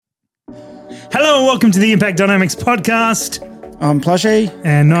Hello and welcome to the Impact Dynamics podcast. I'm Plushy.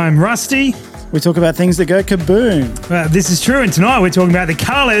 And I'm Rusty. We talk about things that go kaboom. This is true, and tonight we're talking about the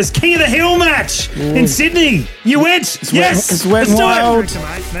Carlos King of the Hill match in Sydney. You went. Yes. It's wet and wild.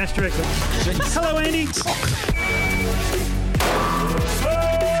 Smash director. Hello, Andy.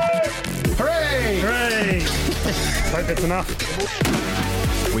 Hooray! Hope that's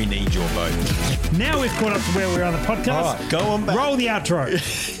enough. We need your vote. Now we've caught up to where we are on the podcast. All right, go on back. Roll the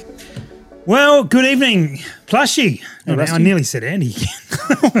outro. Well, good evening, Plushy. I nearly said Andy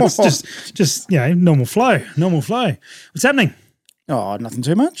again. It's just normal flow. What's happening? Oh, nothing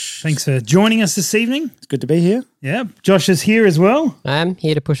too much. Thanks for joining us this evening. It's good to be here. Yeah, Josh is here as well. I'm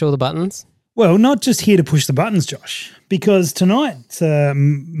here to push all the buttons. Well, not just here to push the buttons, Josh, because tonight's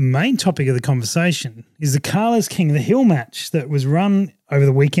main topic of the conversation is the Carlos King of the Hill match that was run over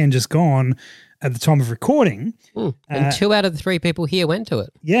the weekend just gone at the time of recording. And 2 out of the 3 people here went to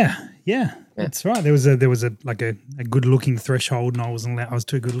it. Yeah, that's right. There was a good looking threshold, and I was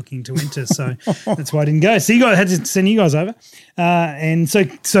too good looking to enter, so that's why I didn't go. So I had to send you guys over, and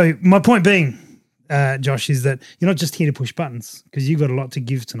so my point being, Josh, is that you're not just here to push buttons because you've got a lot to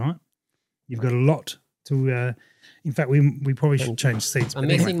give tonight. You've got a lot to. In fact, we probably should change seats. I'm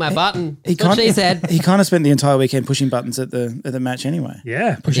missing my button. He That's what she said. He kind of spent the entire weekend pushing buttons at the match anyway.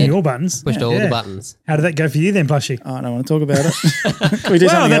 Yeah, pushing your buttons. Pushed all the buttons. How did that go for you then, Plushy? Oh, I don't want to talk about it. Can we do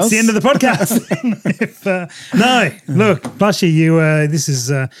Well, something that's else? the end of the podcast. No, look, Plushy, you. This is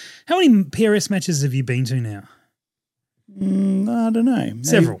how many PRS matches have you been to now? I don't know. Maybe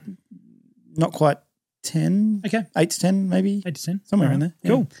Several. Not quite 10. Okay, 8 to 10 maybe. 8 to 10, Somewhere in there. Yeah.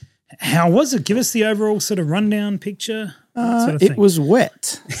 Cool. How was it? Give us the overall sort of rundown picture. Sort of It thing. was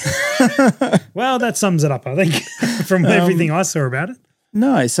wet. Well, that sums it up, I think, from everything I saw about it.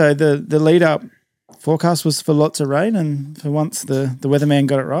 No, so the lead up forecast was for lots of rain, and for once the weatherman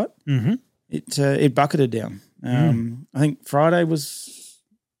got it right. Mm-hmm. It bucketed down. I think Friday was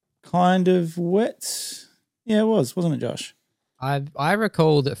kind of wet. Yeah, it was, wasn't it, Josh? I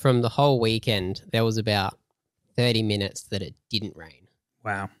recall that from the whole weekend, there was about 30 minutes that it didn't rain.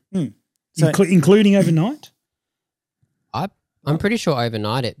 Wow. So- Including overnight? I'm pretty sure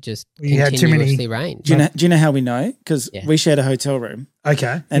overnight it just You had too many- continuously rained. Do you know how we know? Because Yeah. we shared a hotel room,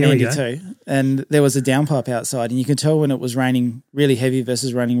 Okay. and here we Andy go. too, and there was a downpipe outside, and you could tell when it was raining really heavy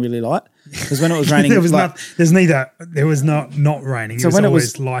versus raining really light. Because when it was raining, There was light, There was not raining. so it was when it always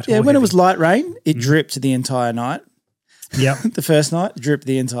was light. yeah, or when it heavy. was light rain, it dripped the entire night. Yep. The first night, dripped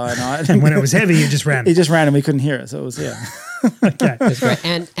the entire night, And when it was heavy, it just ran. it just ran, and we couldn't hear it. So it was Okay. It was great.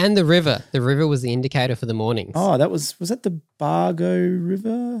 And the river. The river was the indicator for the mornings. Oh, that was that the Bargo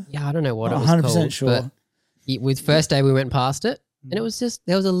River? Yeah, I don't know what it Not was 100% called. sure. But with first day we went past it, and it was just,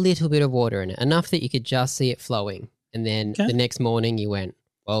 there was a little bit of water in it, enough that you could just see it flowing. And then Okay. the next morning you went,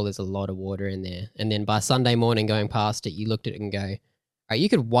 well, there's a lot of water in there. And then by Sunday morning going past it, you looked at it and go, all right, you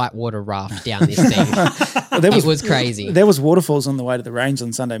could whitewater raft down this thing. It was crazy. There was waterfalls on the way to the range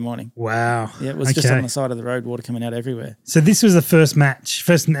on Sunday morning. Wow. Yeah, it was just on the side of the road, water coming out everywhere. So this was the first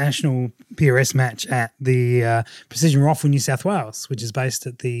national PRS match at the Precision Rifle New South Wales, which is based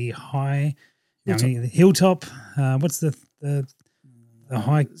at the Hilltop. What's the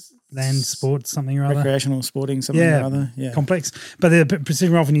Highland Sports something or other? Recreational sporting something or other. Yeah. Complex. But the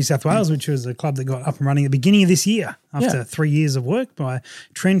Precision Rifle New South Wales, which was a club that got up and running at the beginning of this year after 3 years of work by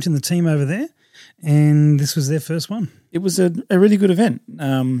Trent and the team over there. And this was their first one. It was a really good event.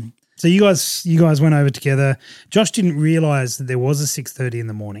 So you guys went over together. Josh didn't realise that there was a 6:30 in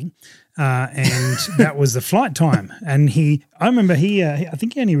the morning, and that was the flight time. And I remember I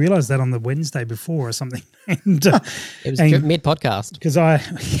think he only realised that on the Wednesday before or something. And It was mid podcast. because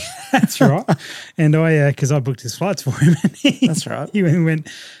that's right. And because I booked his flights for him. And That's right. He went,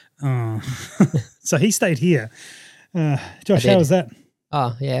 oh. So he stayed here. Josh, how did. was that?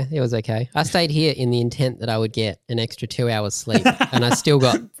 Oh, yeah, it was okay. I stayed here in the intent that I would get an extra 2 hours sleep, and I still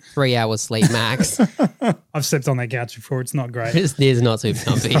got 3 hours sleep max. I've slept on that couch before. It's not great. It's not super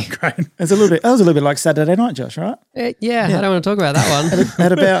comfy. Great. That was a little bit like Saturday night, Josh, right? Yeah, I don't want to talk about that one.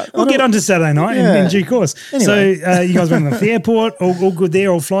 At about We'll get on to Saturday night in due course. Anyway. So you guys went to the airport, all good there,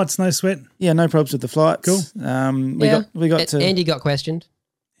 all flights, no sweat. Yeah, no problems with the flights. Cool. We got to Andy got questioned.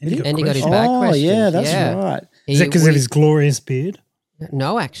 Andy Andy got his questioned. bag Oh, questioned. yeah, that's right. Is that because of his glorious beard?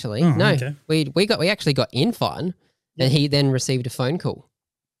 No, actually, Oh, no. okay. We actually got in fine, and he then received a phone call.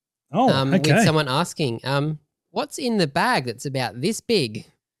 Oh, okay. With someone asking, what's in the bag that's about this big?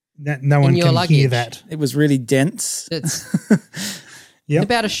 That no one your can hear luggage. that. It was really dense. It's Yep.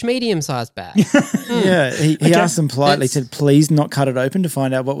 about a medium-sized bag. Yeah, he Okay. asked them politely That's- to please not cut it open to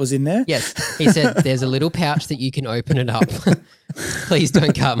find out what was in there. Yes, he said, there's a little pouch that you can open it up. Please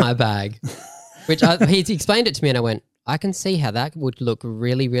don't cut my bag. He explained it to me, and I went, I can see how that would look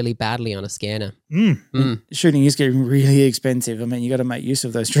really, really badly on a scanner. Shooting is getting really expensive. I mean, you got to make use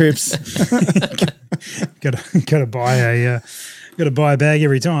of those trips. got to buy a bag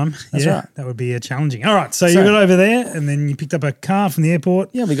every time. That's right. That would be challenging. All right, so you got over there, and then you picked up a car from the airport.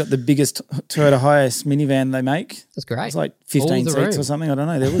 Yeah, we got the biggest Toyota Hiace minivan they make. That's great. It's like 15 the seats room. or something. I don't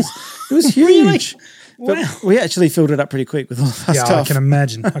know. It was huge. But Wow. we actually filled it up pretty quick with all of our Yeah, I stuff. can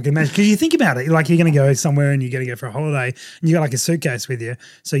imagine. Because you think about it, like you're going to go somewhere and you're going to go for a holiday, and you got like a suitcase with you,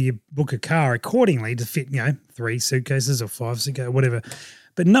 so you book a car accordingly to fit, 3 suitcases or 5 suitcases, whatever.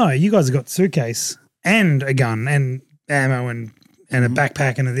 But no, you guys have got suitcase and a gun and ammo and a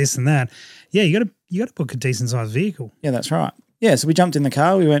backpack and a this and that. Yeah, you got to book a decent sized vehicle. Yeah, that's right. Yeah, so we jumped in the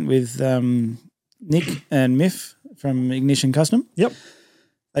car. We went with Nick and Miff from Ignition Custom. Yep.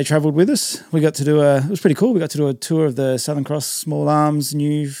 They travelled with us. We got to do it was pretty cool. We got to do a tour of the Southern Cross Small Arms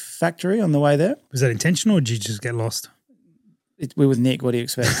new factory on the way there. Was that intentional, or did you just get lost? We were with Nick. What do you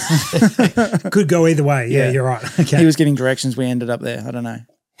expect? Could go either way. Yeah, Yeah. you're right. Okay. He was giving directions. We ended up there. I don't know.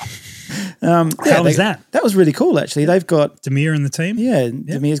 How was that? That was really cool, actually. They've got, Demir and the team?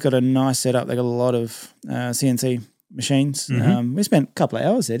 Demir's got a nice setup. They got a lot of CNC machines. We spent a couple of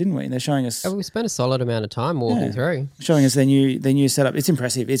hours there, didn't we? They're showing us We spent a solid amount of time walking through. their new setup. It's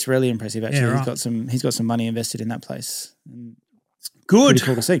impressive. It's really impressive, actually. Yeah, right. He's got some money invested in that place. And Good. pretty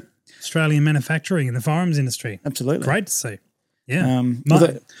cool to see. Australian manufacturing in the firearms industry. Absolutely. Great to see. Yeah.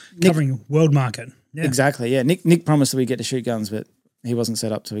 Well, Covering world market. Yeah. Exactly. Yeah. Nick promised that we'd get to shoot guns, but he wasn't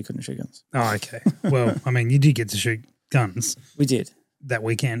set up, so he couldn't shoot guns. Oh, okay. Well, I mean, you did get to shoot guns We did. that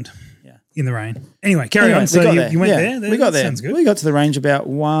weekend. Yeah. In the rain. Anyway, carry Anyway, on. we So got you, there. you went Yeah, there? We got there. Sounds good. We got to the range about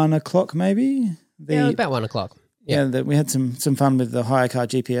 1 o'clock, maybe. Yeah, about 1 o'clock. We had some fun with the hire car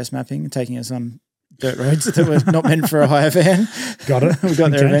GPS mapping, taking us on dirt roads that were not meant for a hire van. Got it. We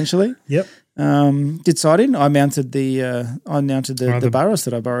got there Okay. eventually. Yep. Did sighting. I mounted the the- Barras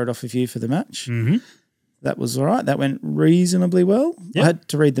that I borrowed off of you for the match. Mm-hmm. That was all right. That went reasonably well. Yep. I had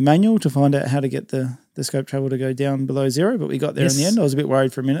to read the manual to find out how to get the scope travel to go down below 0, but we got there in the Yes. end. I was a bit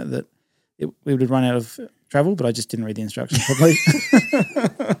worried for a minute that we would run out of travel, but I just didn't read the instructions properly.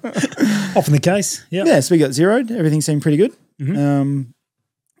 Often the case. Yep. Yeah, so we got zeroed. Everything seemed pretty good. Mhm.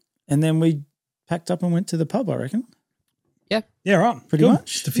 And then we packed up and went to the pub, I reckon. Yeah, right. Pretty Cool.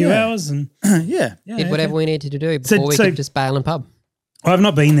 much. Just a few Yeah. hours and Yeah. yeah, Did whatever okay. we needed to do before we so- could just bail and pub. I've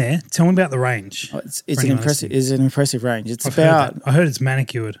not been there. Tell me about the range. Oh, it's Pretty an nice. impressive range. It's I've about heard that. I heard it's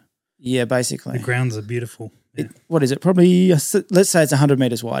manicured. basically. The grounds are beautiful. Yeah. What is it? Probably let's say it's 100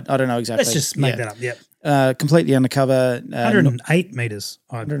 meters wide. I don't know exactly. Let's just make that up. Yep. Completely undercover. 108 meters,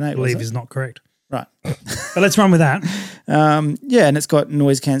 I 108 was believe, it? is not correct. Right. But let's run with that. And it's got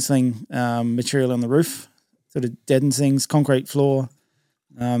noise cancelling material on the roof, sort of deadens things. Concrete floor.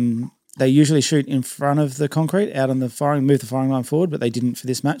 They usually shoot in front of the concrete, out on the move the firing line forward, but they didn't for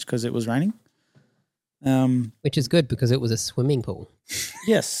this match because it was raining. Which is good because it was a swimming pool.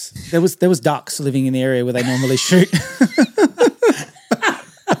 Yes, there was ducks living in the area where they normally shoot.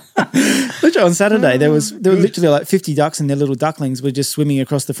 Literally on Saturday, there were literally like 50 ducks, and their little ducklings were just swimming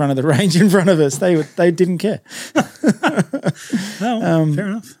across the front of the range in front of us. They didn't care. No, fair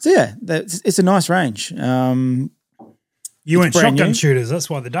enough. So yeah, it's a nice range. You weren't brand shotgun new. shooters. That's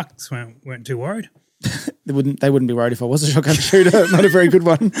why the ducks weren't too worried. They wouldn't be worried if I was a shotgun shooter. Not a very good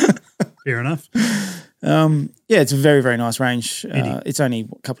one. Fair enough. Yeah, it's a very, very nice range. It's only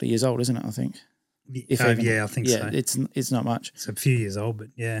a couple of years old, isn't it? I think. Even. Yeah, I think so. It's not much. It's a few years old, but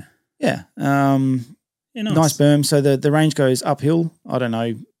yeah. Yeah. Yeah, Nice berm. So the range goes uphill. I don't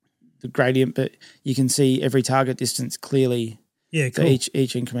know the gradient, but you can see every target distance clearly. Yeah, So cool.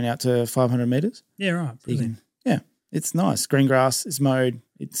 each increment out to 500 meters. Yeah, right. You Brilliant. can, it's nice. Green grass. It's mowed.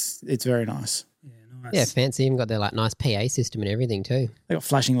 It's very nice. Yeah, nice. Yeah, fancy. Even got their like nice PA system and everything too. They got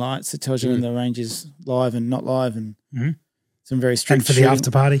flashing lights that tells you when the range is live and not live, and Mhm. some very strict And for the shooting.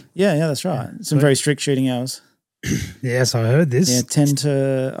 after party. Yeah, that's right. Some very strict shooting hours. Yes, I heard this. Yeah, 10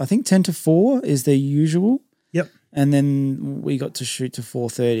 to 4 is their usual. Yep. And then we got to shoot to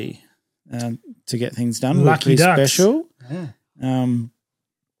 4:30 to get things done. Lucky which was ducks. special. Yeah.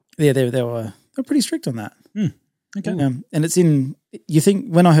 They were pretty strict on that. Okay. And it's in. You think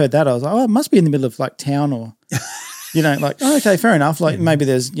when I heard that, I was like, oh, it must be in the middle of like town or. Like, oh, okay, fair enough. Like maybe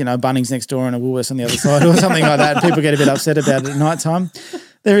there's, Bunnings next door and a Woolworths on the other side or something like that. People get a bit upset about it at night time.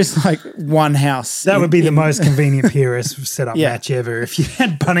 There is like one house. That would be the most convenient PRS setup Yeah. match ever if you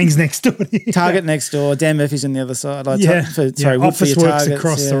had Bunnings next door to you. Target next door. Dan Murphy's on the other side. Like, Yeah. Wood Office for your works targets,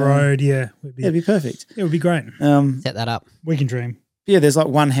 across the road. Yeah. It'd be perfect. It would be great. Set that up. We can dream. Yeah, there's like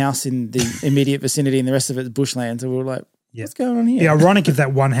one house in the immediate vicinity and the rest of it's bushland. So we were like, Yeah. What's going on here? It'd be ironic if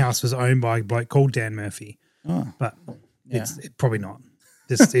that one house was owned by a bloke called Dan Murphy, but Yeah. it's probably not.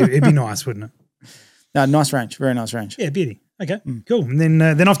 Just it'd be nice, wouldn't it? No, nice range. Very nice range. Yeah, beauty. Okay, cool. And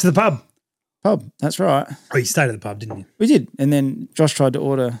then off to the pub. Pub. That's right. Oh, you stayed at the pub, didn't you? We did. And then Josh tried to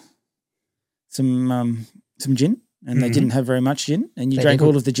order some gin, and they didn't have very much gin, and you They drank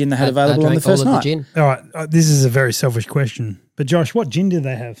didn't. all of the gin they had I available on the drank all first of the night. gin. All right, this is a very selfish question, but Josh, what gin did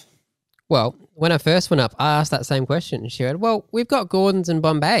they have? Well, when I first went up, I asked that same question. She went, well, we've got Gordon's and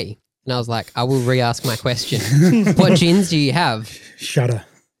Bombay. And I was like, I will re-ask my question. What gins do you have? Shudder.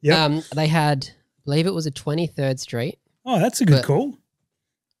 Yep. They had, I believe it was a 23rd Street, Oh, that's a good but- call.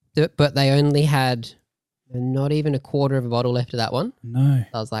 but they only had not even a quarter of a bottle left of that one. No.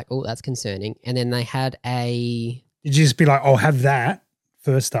 I was like, oh, that's concerning. And then they had a Did you just be like, I'll have that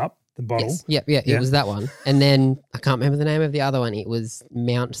first up, the bottle? yes, yeah, Yeah. it was that one. And then I can't remember the name of the other one. It was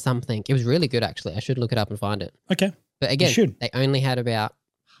Mount something. It was really good actually. I should look it up and find it. Okay. But again, should. they only had about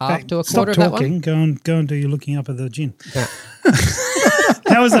half Okay, to a stop quarter of that one. talking. Go and do your looking up of the gin. Yeah.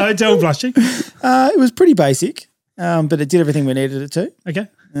 How was the hotel, Blushing? It was pretty basic, but it did everything we needed it to. Okay.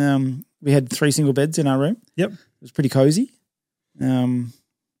 We had 3 single beds in our room. Yep. It was pretty cozy. Not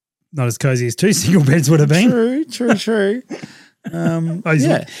as cozy as 2 single beds would have been. True. Oh,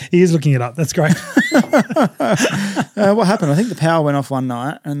 Yeah. he is looking it up. That's great. What happened? I think the power went off one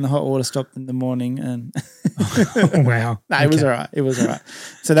night and the hot water stopped in the morning. And Oh, wow. no, it was Okay. all right. It was all right.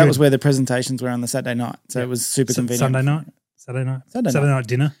 So that Good. was where the presentations were on the Saturday night. So it was super convenient. Sunday night? Saturday night? Saturday night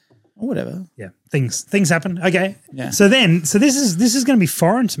dinner? Or whatever. Yeah. Things happen. Okay. Yeah. So this is going to be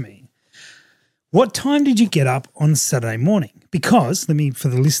foreign to me. What time did you get up on Saturday morning? Because for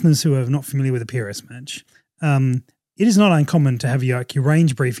the listeners who are not familiar with the PRS match, it is not uncommon to have your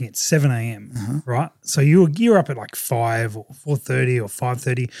range briefing at 7 a.m. Right? So you're up at like 5 or 4:30 or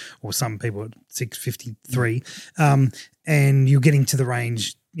 5:30, or some people at 6:53, and you're getting to the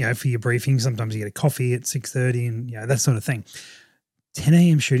range, for your briefing. Sometimes you get a coffee at 6:30, and that sort of thing. 10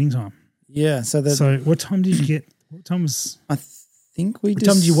 a.m. shooting time. Yeah. So What time did you get? What time think we What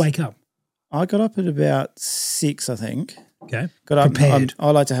time did you wake up? I got up at about 6, I think. Okay. Got up. Prepared.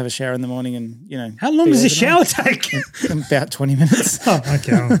 I like to have a shower in the morning and, How long be does a organised. shower take? About 20 minutes. Oh,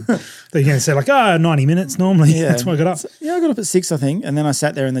 okay. They're going to say 90 minutes normally. Yeah. That's why I got up. So, I got up at 6, I think, and then I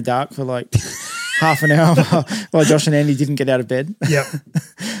sat there in the dark for like half an hour while Josh and Andy didn't get out of bed. Yep.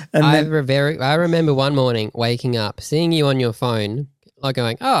 And I then, remember one morning waking up, seeing you on your phone, like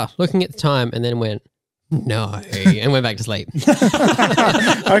going, looking at the time, and then went, no, and went back to sleep.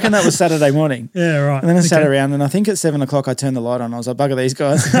 I reckon that was Saturday morning. Yeah, right. And then I sat Okay. around, and I think at 7 o'clock I turned the light on. I was like, bugger these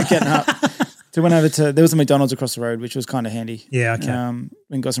guys, they're getting up. So went over there was a McDonald's across the road, which was kind of handy. Yeah, okay.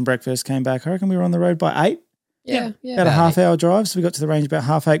 And got some breakfast, came back. I reckon we were on the road by 8. Yeah. About a half-hour drive, so we got to the range about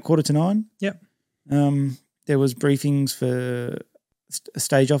 8:30, 9:45. Yep. There was briefings for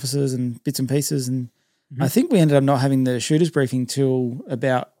stage officers and bits and pieces, and I think we ended up not having the shooters briefing till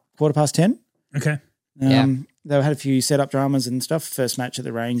about 10:15. Okay. They had a few setup dramas and stuff, first match at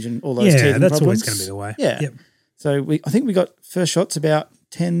the range and all those Yeah, teething that's problems. always going to be the way. Yeah. Yep. So I think we got first shots about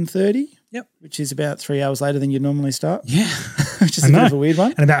 10:30. Yep. Which is about 3 hours later than you'd normally start, Yeah. which is I a bit know. of a weird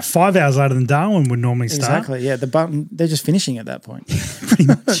one. And about 5 hours later than Darwin would normally start. Exactly. Yeah. They're just finishing at that point. Pretty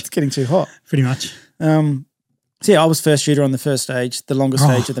much. It's getting too hot. Pretty much. So yeah, I was first shooter on the first stage, the longest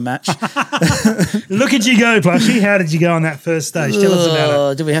stage of the match. Look at you go, Plushy. How did you go on that first stage? Tell us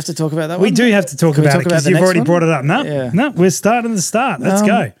about it. Do we have to talk about that one? We do have to talk Can we about talk it because about the you've next already one? brought it up. No, Yeah. no, we're starting at the start. Let's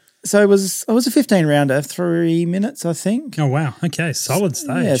go. So I was a 15 rounder, 3 minutes, I think. Oh, wow. Okay. Solid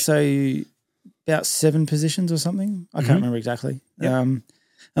stage. Yeah, so about 7 positions or something. I can't remember exactly. Yep.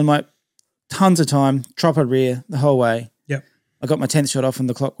 And like tons of time, tripod rear the whole way. Yep. I got my 10th shot off and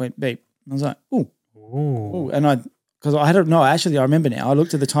the clock went beep. I was like, ooh. Ooh. And because I don't know, actually I remember now. I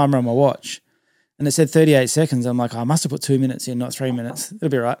looked at the timer on my watch and it said 38 seconds. I'm like, I must have put 2 minutes in, not 3 minutes. It'll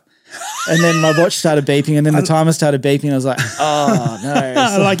be right. And then my watch started beeping and then the timer started beeping. I was like, oh, no.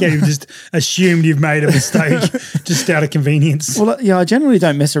 I like how you've just assumed you've made a mistake just out of convenience. Well, yeah, I generally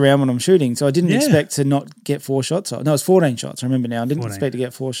don't mess around when I'm shooting, so I didn't Yeah. expect to not get 4 shots off. No, it was 14 shots. I remember now. I didn't 14. expect to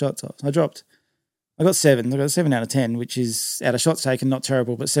get 4 shots off. I got 7. I got 7 out of 10, which is out of shots taken, not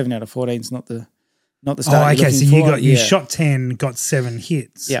terrible, but 7 out of 14 is not the start. Oh, you're okay. So looking you for. got you shot 10, got 7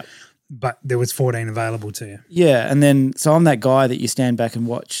 hits. Yeah. But there was 14 available to you. Yeah, and then so I'm that guy that you stand back and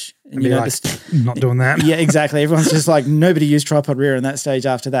watch, and And you be know, like, not doing that. yeah, exactly. Everyone's just like nobody used tripod rear in that stage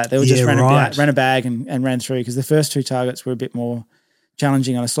after that. They were just Yeah, ran right. a bag and ran through because the first 2 targets were a bit more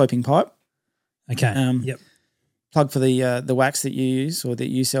challenging on a sloping pipe. Okay. Yep. Plug for the wax that you use or that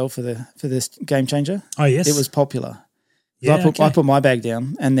you sell for this game changer. Oh, yes. It was popular. So I put my bag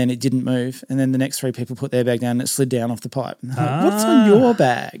down and then it didn't move. And then the next 3 people put their bag down and it slid down off the pipe. And I'm like, what's on your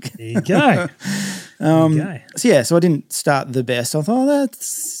bag? There you go. So I didn't start the best. I thought,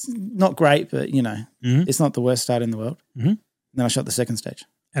 that's not great, but, it's not the worst start in the world. Mm-hmm. Then I shot the second stage.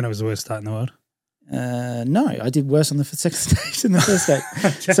 And it was the worst start in the world? No, I did worse on the second stage than the first stage.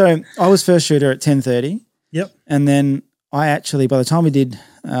 Okay. So I was first shooter at 10:30. Yep. And then I actually, by the time we did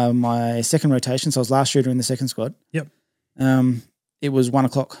my second rotation, so I was last shooter in the second squad. Yep. It was 1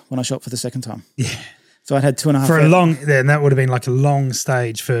 o'clock when I shot for the second time. Yeah. So I had 2.5 for a long. Then that would have been like a long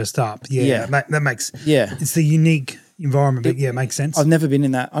stage first up. Yeah. That makes. Yeah. It's the unique environment, but it makes sense. I've never been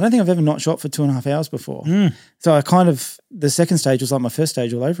in that. I don't think I've ever not shot for 2.5 hours before. So the second stage was like my first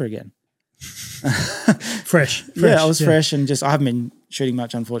stage all over again. Fresh. Yeah, I was fresh and I haven't been shooting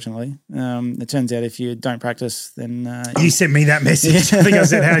much, unfortunately. It turns out if you don't practice, then you sent me that message. I think I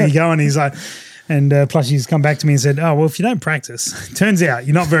said, "How are you going?" He's like, and plus he's come back to me and said, "Oh well, if you don't practice, turns out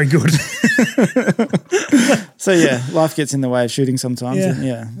you're not very good." So yeah, life gets in the way of shooting sometimes.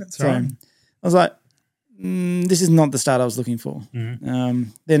 Yeah, that's right. I was like, this is not the start I was looking for. Mm-hmm.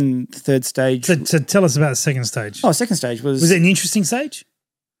 Then the third stage. So tell us about the second stage. Oh, second stage was it an interesting stage?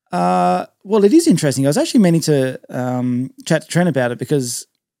 Well, it is interesting. I was actually meaning to chat to Trent about it because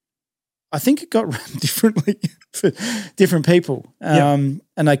I think it got run differently for different people. And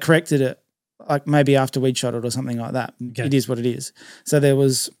they corrected it like maybe after we'd shot it or something like that. Okay. It is what it is. So there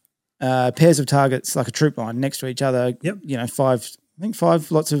was pairs of targets like a troop line next to each other. Yep.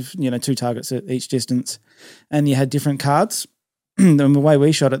 5 lots of 2 targets at each distance, and you had different cards. And the way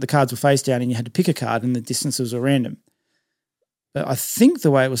we shot it, the cards were face down, and you had to pick a card, and the distances were random. But I think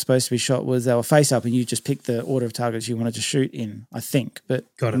the way it was supposed to be shot was they were face up and you just picked the order of targets you wanted to shoot in, I think, but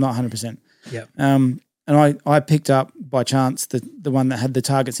I'm not 100%. Yeah. And I picked up by chance the one that had the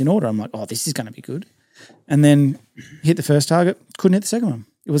targets in order. I'm like, oh, this is going to be good. And then hit the first target, couldn't hit the second one.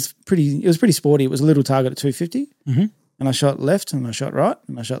 It was pretty sporty. It was a little target at 250. Mm-hmm. And I shot left and I shot right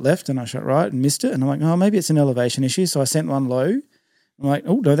and I shot left and I shot right and missed it. And I'm like, oh, maybe it's an elevation issue. So I sent one low. I'm like,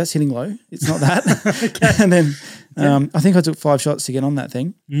 oh, no, that's hitting low. It's not that. Okay. And then I think I took 5 shots to get on that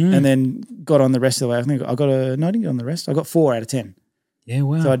thing and then got on the rest of the way. I think I didn't get on the rest. I got 4 out of 10. Yeah,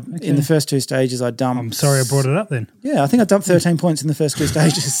 wow. So in the first 2 stages, I dumped. I'm sorry I brought it up then. Yeah, I think I dumped 13 points in the first 2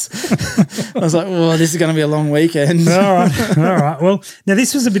 stages. I was like, well, this is going to be a long weekend. All right. Well, now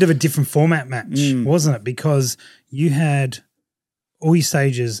this was a bit of a different format match, wasn't it? Because you had all your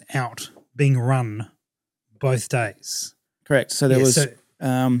stages out being run both days. Correct. So there was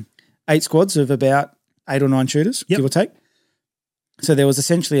 8 squads of about 8 or 9 shooters, give or take. So there was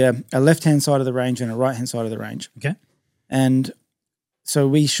essentially a left-hand side of the range and a right-hand side of the range. Okay. And so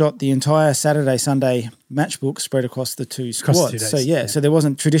we shot the entire Saturday, Sunday matchbook spread across the 2 squads. Across 2 days, so there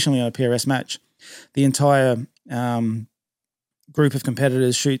wasn't traditionally on a PRS match. The entire group of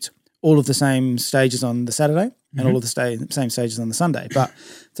competitors shoots all of the same stages on the Saturday and all of the same stages on the Sunday. But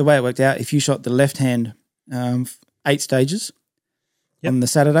the way it worked out, if you shot the left-hand 8 stages on the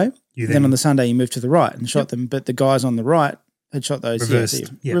Saturday, then on the Sunday you moved to the right and shot them. But the guys on the right had shot those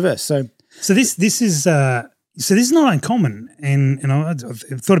reversed. Reversed. So this is this is not uncommon, and I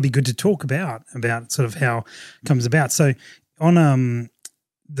thought it'd be good to talk about sort of how it comes about. So on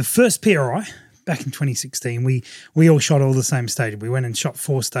the first PRI back in 2016, we all shot all the same stage. We went and shot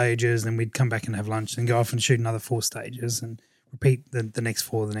 4 stages, then we'd come back and have lunch and go off and shoot another 4 stages and repeat the next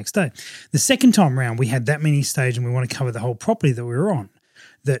 4 the next day. The second time round, we had that many stages and we want to cover the whole property that we were on,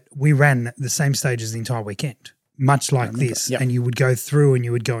 that we ran the same stages the entire weekend, much like this. Yep. And you would go through and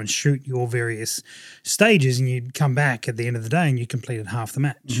you would go and shoot your various stages and you'd come back at the end of the day and you completed half the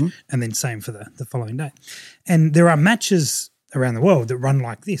match. And then same for the following day. And there are matches around the world that run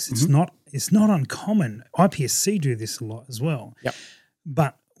like this. It's not uncommon. IPSC do this a lot as well. Yep.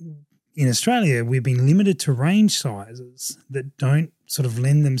 But in Australia, we've been limited to range sizes that don't sort of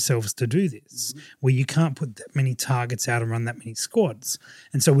lend themselves to do this, where you can't put that many targets out and run that many squads.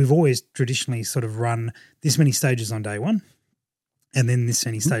 And so we've always traditionally sort of run this many stages on day 1 and then this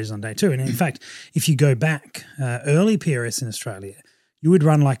many stages on day 2. And in fact, if you go back early PRS in Australia, you would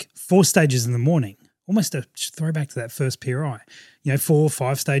run like 4 stages in the morning, almost a throwback to that first PRI, 4 or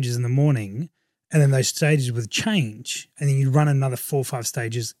 5 stages in the morning, and then those stages would change, and then you'd run another 4 or 5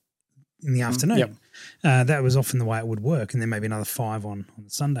 stages in the afternoon. Yep. That was often the way it would work, and then maybe another 5 on the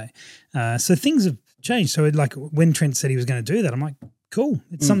Sunday. So things have changed. So like when Trent said he was going to do that, I'm like, cool.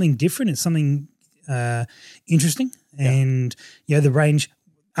 It's something different. It's something interesting. And the range,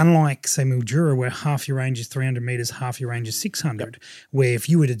 unlike, say, Mildura, where half your range is 300 metres, half your range is 600, where if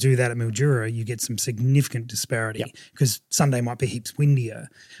you were to do that at Mildura, you get some significant disparity because Sunday might be heaps windier.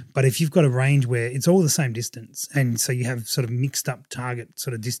 But if you've got a range where it's all the same distance, and so you have sort of mixed up target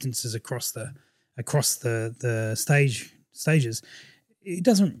sort of distances across the stages, it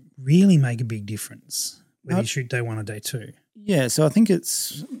doesn't really make a big difference whether you shoot day one or day two. Yeah, so I think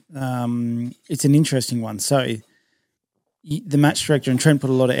it's an interesting one. So the match director, and Trent put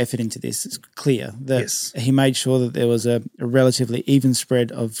a lot of effort into this, it's clear that he made sure that there was a relatively even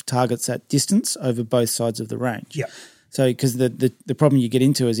spread of targets at distance over both sides of the range. Yeah. So because the problem you get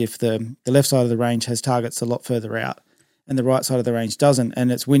into is if the left side of the range has targets a lot further out and the right side of the range doesn't,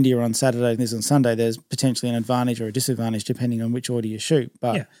 and it's windier on Saturday than it is on Sunday, there's potentially an advantage or a disadvantage depending on which order you shoot.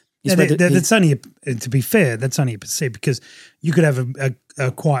 But that's only, to be fair, that's only a percent, because you could have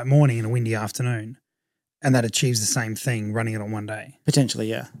a quiet morning and a windy afternoon, and that achieves the same thing running it on one day. Potentially,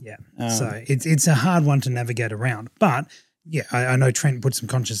 yeah. Yeah. So it's a hard one to navigate around. But, yeah, I know Trent put some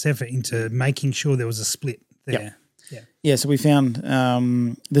conscious effort into making sure there was a split there. Yeah, so we found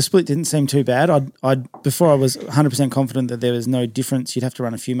the split didn't seem too bad. Before I was 100% confident that there was no difference. You'd have to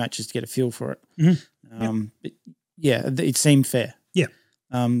run a few matches to get a feel for it. Mm-hmm. But it seemed fair. Yeah.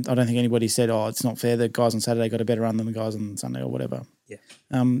 I don't think anybody said, it's not fair. The guys on Saturday got a better run than the guys on Sunday or whatever. Yeah.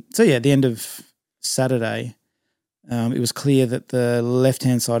 At the end of Saturday, it was clear that the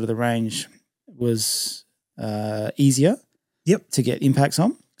left-hand side of the range was easier to get impacts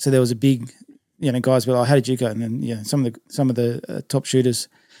on. So there was a big, guys were like, how did you go? And then, some of the top shooters,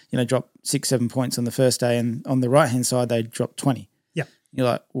 dropped 6-7 points on the first day, and on the right-hand side, they dropped 20. Yeah. You're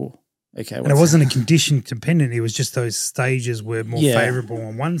like, whoa. Okay, and it wasn't a condition dependent. It was just those stages were more favourable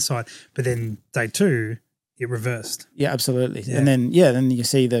on one side, but then day two, it reversed. Yeah, absolutely. Yeah. And then you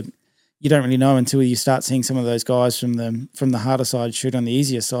see that you don't really know until you start seeing some of those guys from the harder side shoot on the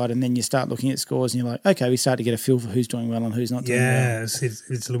easier side, and then you start looking at scores and you're like, okay, we start to get a feel for who's doing well and who's not doing well. Yeah, it's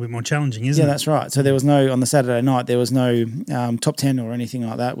a little bit more challenging, isn't it? Yeah, that's right. So there was no, on the Saturday night, there was no top 10 or anything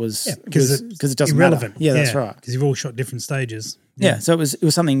like that. Because it doesn't irrelevant. matter. Yeah, that's right. Because you've all shot different stages. Yeah, so it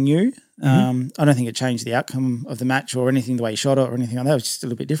was something new. I don't think it changed the outcome of the match or anything, the way you shot it or anything like that. It was just a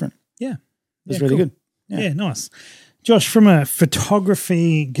little bit different. Yeah. It was really good. Yeah, nice. Josh, from a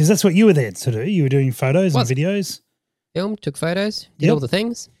photography, because that's what you were there to do. You were doing photos and videos. Filmed, took photos, did all the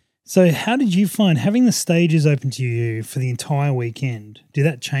things. So how did you find having the stages open to you for the entire weekend? Did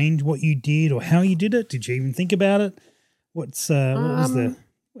that change what you did or how you did it? Did you even think about it?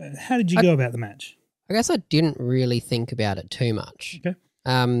 How did you go about the match? I guess I didn't really think about it too much. Okay.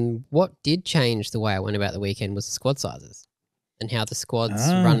 What did change the way I went about the weekend was the squad sizes and how the squads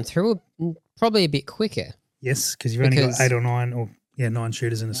run through probably a bit quicker. Yes, because you've only got 8 or 9 9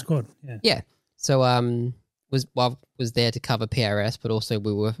 shooters in a squad. Yeah. Yeah. So was there to cover PRS, but also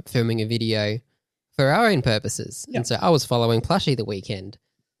we were filming a video for our own purposes. Yep. And so I was following Plushy the weekend,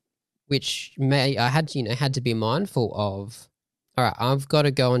 which I had to be mindful of. All right, I've got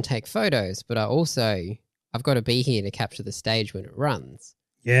to go and take photos, but I've got to be here to capture the stage when it runs.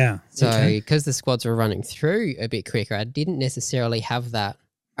 Yeah. So because the squads were running through a bit quicker, I didn't necessarily have that.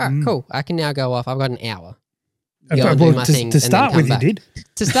 All right, cool. I can now go off. I've got an hour. To start with, you did.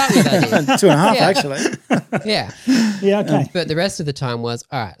 To start with, I did. 2.5, actually. Yeah. Yeah, okay. But the rest of the time was,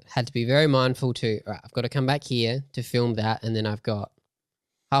 all right, had to be very mindful I've got to come back here to film that, and then I've got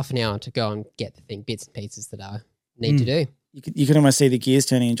half an hour to go and get the bits and pieces that I need to do. You could almost see the gears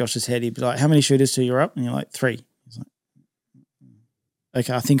turning in Josh's head. He'd be like, how many shooters till you're up? And you're like, 3. He's like,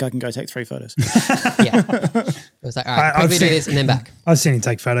 okay, I think I can go take 3 photos. Yeah. It was like, all right, quickly do this and then back. I've seen him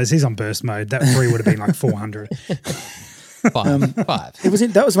take photos. He's on burst mode. That 3 would have been like 400. 5.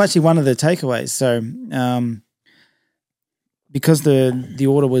 That was actually one of the takeaways. So because the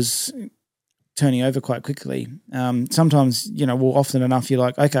order was turning over quite quickly, sometimes, often enough you're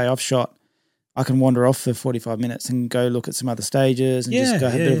like, okay, I've shot. I can wander off for 45 minutes and go look at some other stages and just go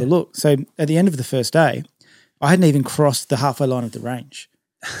have a bit of a look. So at the end of the first day, I hadn't even crossed the halfway line of the range.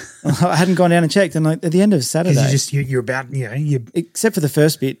 I hadn't gone down and checked. And at the end of Saturday, you're about, except for the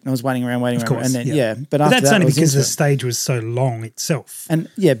first bit, I was waiting around, and then but after that's that, only because the stage was so long itself. And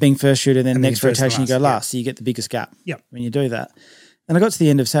being first shooter, then next rotation you go last, so you get the biggest gap. When you do that. And I got to the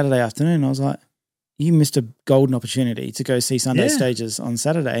end of Saturday afternoon, and I was like, you missed a golden opportunity to go see Sunday stages on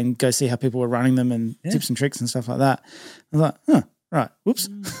Saturday and go see how people were running them and tips and tricks and stuff like that. I was like, right, whoops.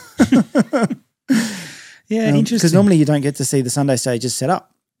 Interesting. Because normally you don't get to see the Sunday stages set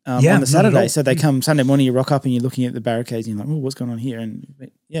up on the Saturday. So they come Sunday morning, you rock up and you're looking at the barricades and you're like, what's going on here? And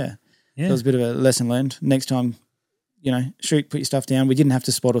so it was a bit of a lesson learned. Next time, shoot, put your stuff down. We didn't have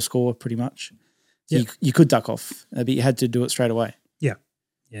to spot or score pretty much. So you could duck off, but you had to do it straight away.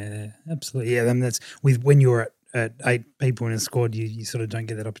 Yeah, absolutely. Yeah, then that's with when you're at 8 people in a squad, you sort of don't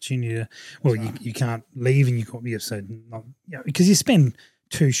get that opportunity to. Well, you can't leave, and because you spend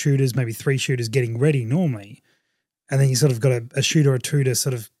 2 shooters, maybe 3 shooters getting ready normally, and then you sort of got a shooter or 2 to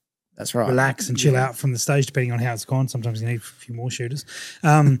sort of. That's right. Relax and chill out from the stage, depending on how it's gone. Sometimes you need a few more shooters,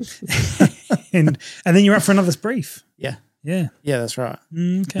 and then you're up for another brief. Yeah. Yeah, that's right.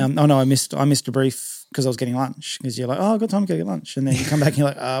 Okay. Oh no, I missed a brief because I was getting lunch. Because you're like, oh, I've got time to go get lunch, and then you come back and you're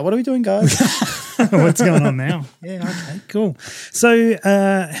like, what are we doing, guys? What's going on now? Yeah, okay, cool. So,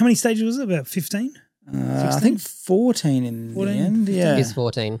 how many stages was it? About 15? I think 14 in 14? the end. Yeah, It's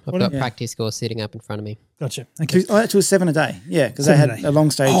 14. I've got practice scores sitting up in front of me. Gotcha. Okay. Oh, actually, it was 7 a day. Yeah, because they 7 had a day. a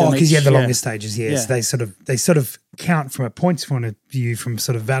long stage. Oh, because you had the yeah. longest stages. Yes, Yeah. they sort of count from a points point of view, from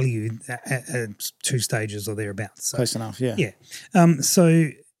sort of value at 2 stages or thereabouts. So, Close enough. Yeah. yeah. So,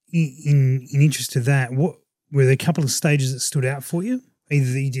 in interest of that, what were there a couple of stages that stood out for you? Either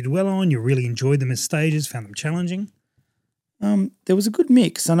that you did well on, you really enjoyed them as stages, found them challenging. There was a good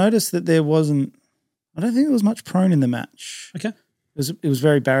mix. I noticed that there wasn't. I don't think there was much prone in the match. Okay. It was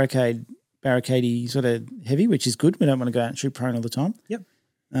very barricadey sort of heavy, which is good. We don't want to go out and shoot prone all the time. Yep.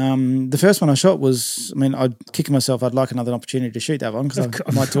 The first one I shot was, I'd kick myself. I'd like another opportunity to shoot that one because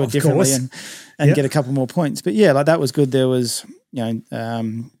I might do it differently and get a couple more points. But yeah, like that was good. There was,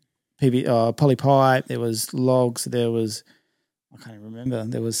 poly pipe, there was logs, there was, I can't even remember,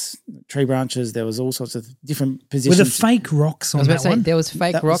 there was tree branches, there was all sorts of different positions. Were the fake rocks I on was about that to say, one? there was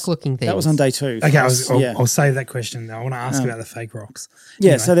fake rock-looking things. That was on day 2. Okay, Us, I'll save that question. I want to ask about the fake rocks.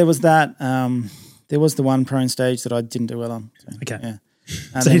 Yeah, Anyway. so there was that. There was the one prone stage that I didn't do well on. So, Okay. Yeah.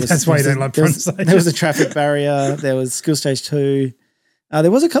 So that's why you don't like prone stages. There was a traffic barrier. There was skill stage 2.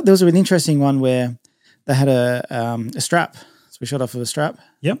 There was an interesting one where they had a strap. So we shot off of a strap.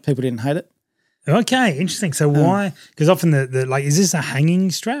 Yep. People didn't hate it. Okay, interesting. So why? Because often the like, is this a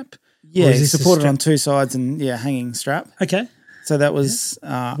hanging strap? Yeah, Or is it's this a supported strap? on 2 sides and hanging strap. Okay. So that was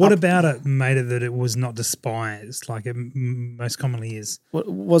What about it made it that it was not despised like it most commonly is?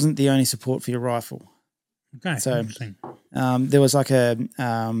 wasn't the only support for your rifle. Okay, So- interesting. There was like a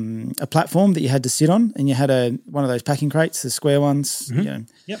platform that you had to sit on, and you had one of those packing crates, the square ones,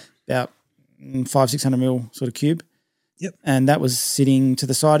 Yep. about 500-600 mil sort of cube. Yep. And that was sitting to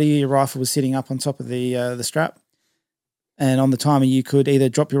the side of you. Your rifle was sitting up on top of the strap. And on the timer, you could either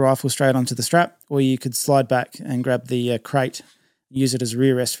drop your rifle straight onto the strap, or you could slide back and grab the crate, use it as a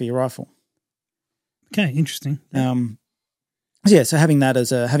rear rest for your rifle. Okay, interesting. So having that as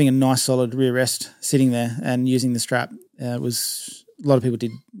having a nice solid rear rest sitting there and using the strap was, a lot of people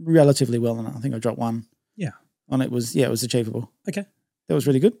did relatively well on it. I think I dropped 1. Yeah. On it was achievable. Okay, That was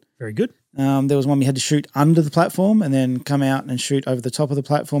really good. very good. There was one we had to shoot under the platform and then come out and shoot over the top of the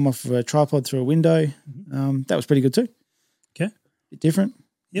platform off of a tripod through a window. That was pretty good too. Okay. Bit different.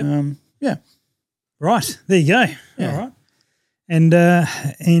 Yep. Yeah. Right, there you go. Yeah. All right.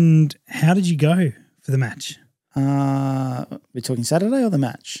 And how did you go for the match? We're talking Saturday or the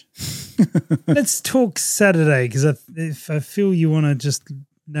match? Let's talk Saturday because if I feel you want to just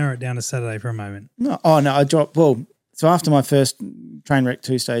narrow it down to Saturday for a moment. No. Oh, no. I dropped, so after my first train wreck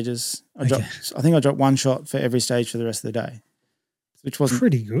 2 stages, I think I dropped 1 shot for every stage for the rest of the day, which wasn't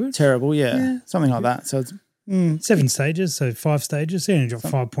Pretty good. terrible. Yeah. Something like that. So it's 7 stages, so 5 stages. So you only dropped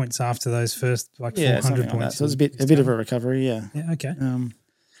 5 points after those first 400 something points. like that. So it's a bit of a recovery. Yeah. Yeah, okay.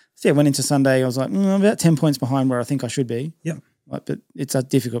 So yeah, went into Sunday. I was like, I'm about 10 points behind where I think I should be. Yep. But it's a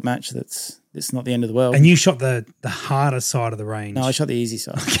difficult match. It's not the end of the world. And you shot the harder side of the range. No, I shot the easy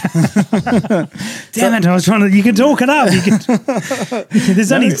side. Damn it, I was trying to, you can talk it up.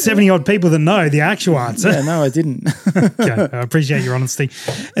 There's only 70 odd people that know the actual answer. Yeah, no, I didn't. Okay, I appreciate your honesty.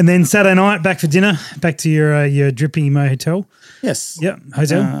 And then Saturday night, back for dinner, back to your Drippy Mo Hotel. Yes. Yep,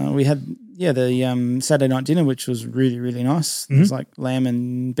 hotel. We had the Saturday night dinner, which was really, really nice. It was like lamb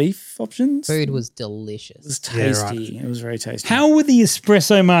and beef options. Food was It delicious. was Yeah, right. tasty. It was very tasty. How were the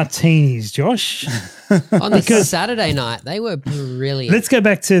espresso martinis, Josh? On the Saturday night, they were brilliant. Let's go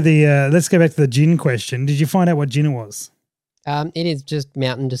back to the gin question. Did you find out what gin it was? It is just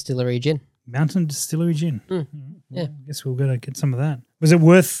Mountain Distillery gin. Mountain Distillery gin. Yeah. I guess we'll go to get some of that. Was it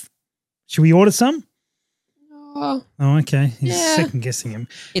worth? Should we order some? Oh, Oh, okay. He's Yeah. second guessing him.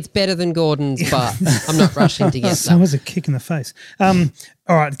 it's better than Gordon's, but I'm not rushing to get That some. was a kick in the face. All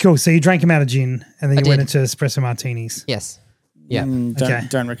right, cool. So you drank him out of gin, and then I you went did. into espresso martinis. Yes. Yeah. Okay.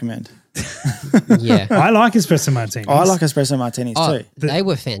 Don't recommend. Yeah. I like espresso martinis. I like espresso martinis Oh, too. they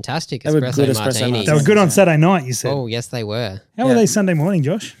were fantastic They were espresso good espresso martinis. They were good on Saturday night. You said. Oh, yes, they were. How were they Sunday morning,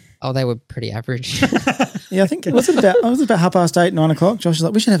 Josh? Oh, they were pretty average. Yeah, I think it was about 8:30, 9 o'clock. Josh was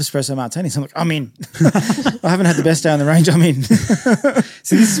like, we should have espresso martinis. I'm like, I'm in. I haven't had the best day on the range. I'm in.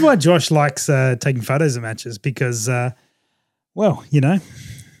 So this is why Josh likes taking photos of matches because, well, you know,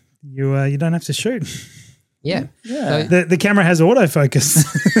 you don't have to shoot. Yeah. Yeah. So The camera has autofocus.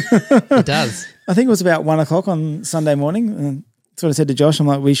 it does. I think it was about 1 o'clock on Sunday morning. And that's what I said to Josh. I'm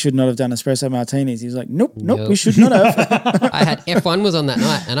like, we should not have done espresso martinis. He was like, nope, we should not have. I had F1 was on that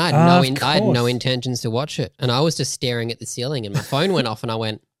night, and I had I had no course. intentions to watch it, and I was just staring at the ceiling, and my phone went off, and I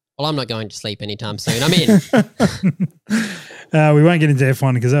went, "Well, I'm not going to sleep anytime soon. I'm in." We won't get into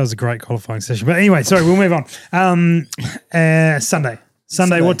F1 because that was a great qualifying session. But anyway, sorry, we'll move on.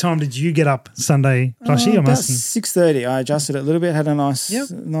 Sunday, what time did you get up Sunday, Plushie? I'm About asking. 6:30. I adjusted it a little bit, had a nice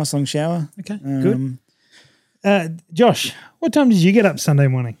long shower. Okay, good. Josh, what time did you get up Sunday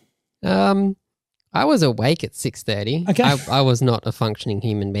morning? I was awake at 6:30. Okay. I was not a functioning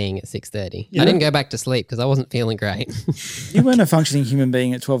human being at 6:30. Yeah. I didn't go back to sleep because I wasn't feeling great. You weren't a functioning human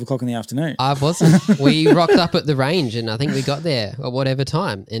being at 12 o'clock in the afternoon. I wasn't. We rocked up at the range, and I think we got there at whatever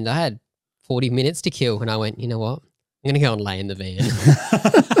time, and I had 40 minutes to kill, and I went, you know what? I'm going to go and lay in the van.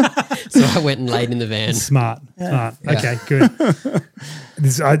 So I went and laid in the van. Smart. Yeah. Okay, good.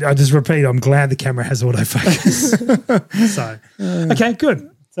 I just repeat, I'm glad the camera has autofocus. So, okay, good.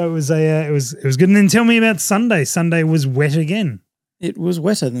 So it was it was good. And then tell me about Sunday. Sunday was wet again. It was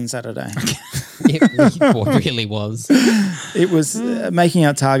wetter than Saturday. It really was. It was making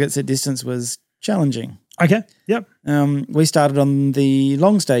out targets at distance was challenging. Okay. Yep. We started on the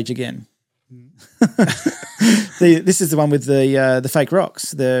long stage again. This is the one with the fake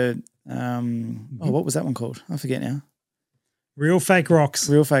rocks. What was that one called? I forget now. Real fake rocks.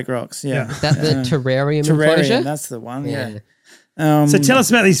 Real fake rocks. Yeah. Is that the terrarium enclosure? That's the one. Yeah. So tell us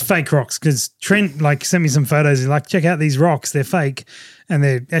about these fake rocks because Trent sent me some photos. He's like, check out these rocks. They're fake and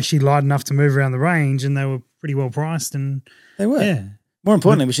they're actually light enough to move around the range and they were pretty well priced. And they were. Yeah. More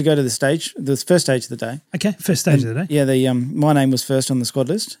importantly, we should go to the first stage of the day. Okay. First stage of the day. Yeah. My name was first on the squad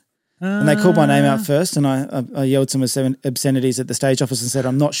list. And they called my name out first, and I yelled some obscenities at the stage officer and said,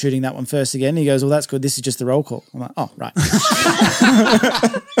 I'm not shooting that one first again. He goes, well, that's good. This is just the roll call. I'm like, oh, right.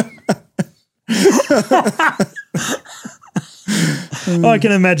 I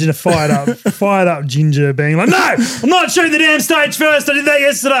can imagine a fired up Ginger being like, no, I'm not shooting the damn stage first. I did that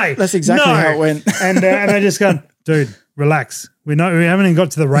yesterday. That's exactly how it went. And I just go, dude, relax. We haven't even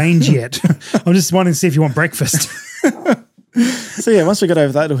got to the range yet. I'm just wanting to see if you want breakfast. So yeah, once we got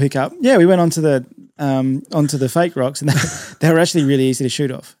over that little hiccup, we went onto the fake rocks, and they were actually really easy to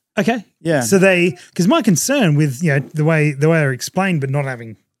shoot off. Okay. Yeah. So because my concern with the way they're explained, but not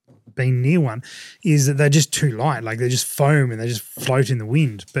having been near one, is that they're just too light. Like they just foam and they just float in the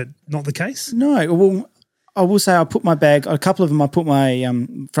wind, but not the case. No. Well, I will say I put my bag. A couple of them, I put my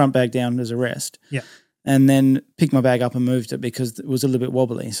front bag down as a rest. Yeah. And then picked my bag up and moved it because it was a little bit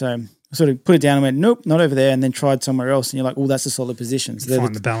wobbly. So I sort of put it down and went, nope, not over there, and then tried somewhere else. And you're like, oh, that's a solid position. So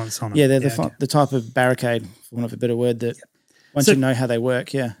Find the balance on it. Yeah, they're the type of barricade, for want of a better word, that once you know how they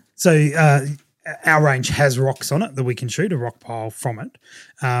work, yeah. So our range has rocks on it that we can shoot a rock pile from it.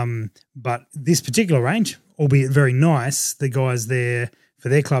 But this particular range, albeit very nice, the guys there for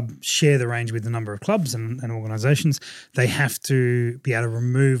their club share the range with a number of clubs and organisations. They have to be able to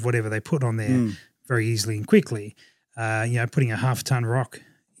remove whatever they put on there very easily and quickly. Putting a half-ton rock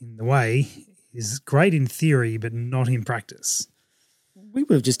in the way is great in theory, but not in practice. We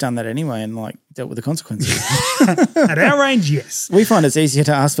would have just done that anyway and dealt with the consequences. At our range, yes. We find it's easier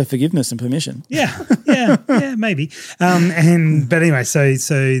to ask for forgiveness and permission. Yeah, maybe. But anyway,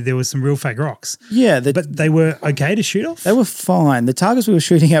 so there was some real fake rocks. Yeah, but they were okay to shoot off. They were fine. The targets we were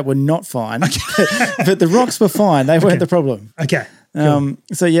shooting at were not fine, but the rocks were fine. They weren't the problem. Okay. Cool.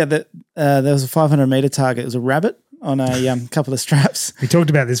 There was a 500-meter target. It was a rabbit on a couple of straps. We talked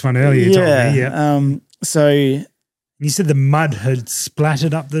about this one earlier. You told me, yeah. So you said the mud had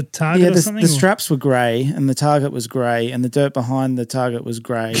splattered up the target or something? The straps were grey and the target was grey and the dirt behind the target was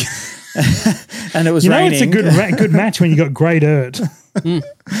grey. And it was raining. It's a good match when you got grey dirt.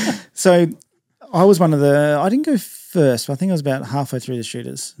 So I was one of I didn't go first, but I think I was about halfway through the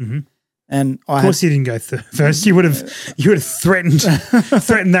shooters. Mm-hmm. And of course you didn't go first. You would have threatened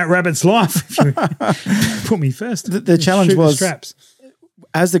that rabbit's life if you put me first. The challenge was the straps.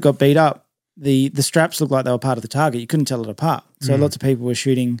 As they got beat up, the straps looked like they were part of the target. You couldn't tell it apart. So lots of people were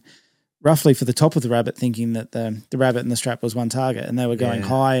shooting roughly for the top of the rabbit, thinking that the rabbit and the strap was one target, and they were going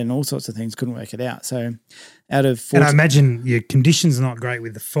high and all sorts of things. Couldn't work it out. So out of 40, and I imagine your conditions are not great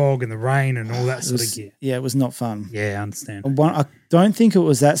with the fog and the rain and all that sort of gear. Yeah, it was not fun. Yeah, I understand. I don't think it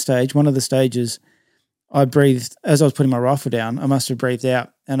was that stage. One of the stages, I breathed as I was putting my rifle down. I must have breathed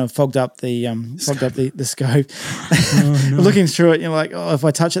out, and I fogged up the scope. Looking through it, you're like, oh, if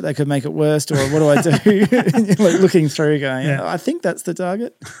I touch it, that could make it worse. Or what do I do? And you're like looking through, going, Yeah. I think that's the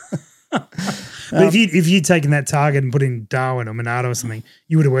target. But if you'd taken that target and put in Darwin or Monado or something,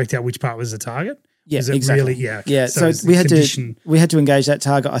 you would have worked out which part was the target. Yeah, Was it exactly. really? Yeah. Okay. Yeah. So it's we had condition. to engage that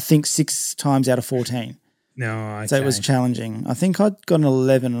target. I think 6 times out of 14. No, okay. So it was challenging. I think I'd got an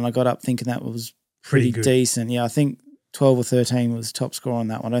 11, and I got up thinking that was pretty good. decent. Yeah, I think 12 or 13 was top score on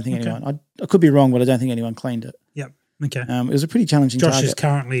that one. I don't think anyone. I could be wrong, but I don't think anyone cleaned it. Yep. Okay. It was a pretty challenging Josh target. is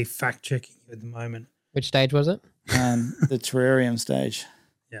currently fact checking at the moment. Which stage was it? The terrarium stage.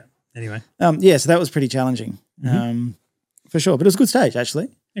 Yeah. Anyway. Yeah, so that was pretty challenging, for sure. But it was a good stage, actually.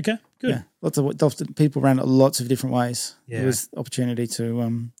 Okay. Good. Yeah, lots of people ran it lots of different ways. Yeah. There was opportunity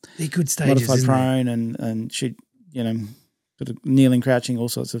to They're good stages. modify Isn't prone and shoot, sort of kneeling, crouching, all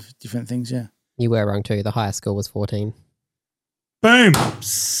sorts of different things. Yeah. You were wrong too. The highest score was 14. Boom.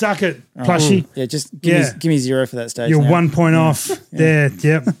 Suck it, Plushy. Yeah, just give me 0 for that stage. You're now. 1 point off there.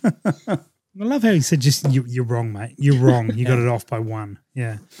 Yep. I love how he said just you're wrong, mate. You're wrong. You got it off by 1.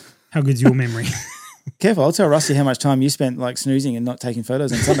 Yeah. How good's your memory? Careful, I'll tell Rusty how much time you spent like snoozing and not taking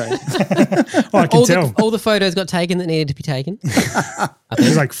photos on Sunday. Oh, I can tell. All the photos got taken that needed to be taken.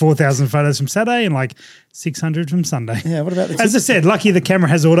 There's like 4,000 photos from Saturday and like 600 from Sunday. Yeah, what about the As I said, lucky the camera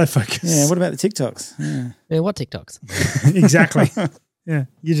has autofocus. Yeah, what about the TikToks? Yeah. Yeah, what TikToks? Exactly. Yeah.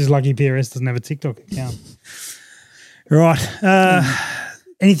 You're just lucky PRS doesn't have a TikTok account. Right.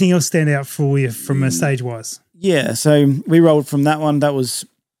 Anything else stand out for you from a stage-wise? Yeah, so we rolled from that one. That was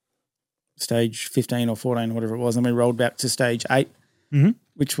stage 15 or 14 or whatever it was, and we rolled back to stage 8,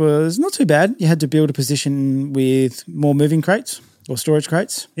 which was not too bad. You had to build a position with more moving crates or storage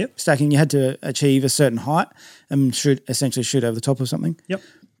crates. Yep. Stacking, you had to achieve a certain height and essentially shoot over the top of something. Yep.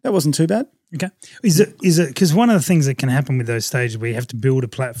 That wasn't too bad. Okay. Is it because one of the things that can happen with those stages where you have to build a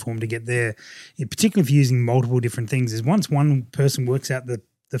platform to get there, particularly if you're using multiple different things, is once one person works out the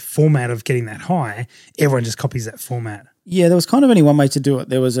format of getting that high, everyone just copies that format. Yeah, there was kind of only one way to do it.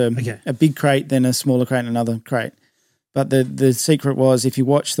 There was a Okay. big crate, then a smaller crate, and another crate. But the secret was if you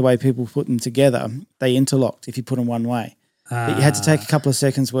watch the way people put them together, they interlocked if you put them one way. But you had to take a couple of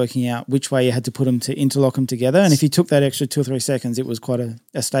seconds working out which way you had to put them to interlock them together. And if you took that extra 2 or 3 seconds, it was quite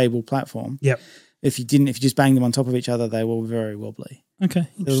a stable platform. Yep. If you just banged them on top of each other, they were very wobbly. Okay.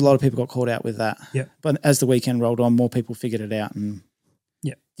 There was a lot of people got caught out with that. Yep. But as the weekend rolled on, more people figured it out and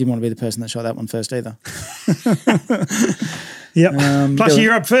didn't want to be the person that shot that one first either. Yep. Plus,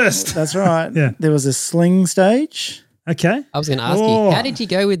 you're up first. That's right. Yeah. There was a sling stage. Okay. I was going to ask you, how did you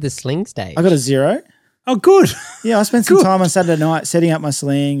go with the sling stage? I got a 0. Oh, good. Yeah, I spent some time on Saturday night setting up my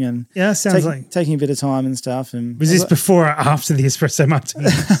sling and Yeah, sounds like. taking a bit of time and stuff. And Was this before or after the espresso martini?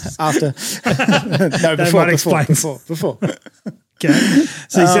 after? No, before. Okay.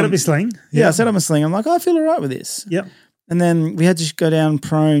 So you set up your sling. Yeah, I set up my sling. I'm like, I feel all right with this. Yep. And then we had to go down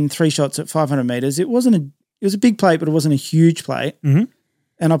prone 3 shots at 500 meters. It was a big plate, but it wasn't a huge plate. Mm-hmm.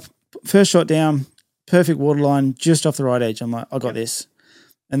 And I first shot down, perfect waterline, just off the right edge. I'm like, I got this.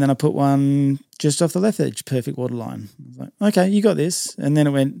 And then I put one just off the left edge, perfect waterline. I was like, okay, you got this. And then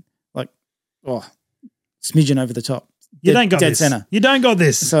it went like, smidgen over the top. You don't got dead this. center. You don't got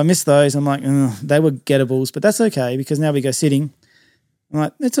this. So I missed those. I'm like, they were gettables, but that's okay because now we go sitting. I'm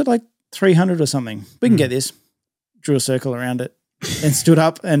like, it's at like 300 or something. We can get this. Drew a circle around it and stood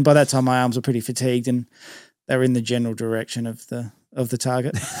up. And by that time, my arms were pretty fatigued and they were in the general direction of the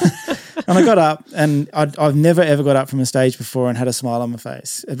target. And I got up, and I've never ever got up from a stage before and had a smile on my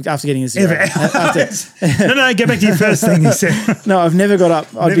face after getting a 0. No, get back to your first thing you said. No, I've never got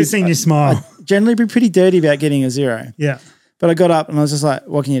up. Never seen you smile. I'd generally be pretty dirty about getting a 0. Yeah. But I got up and I was just like,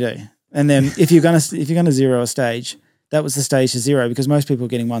 what can you do? And then if you're gonna 0 a stage, that was the stage to 0 because most people were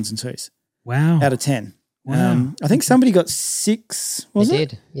getting 1s and 2s Wow. out of 10. Wow. I think somebody got 6. Was They it?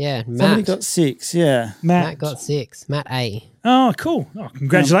 did. Yeah. Somebody Matt. got 6. Yeah. Matt got 6. Matt A. Oh, cool. Oh,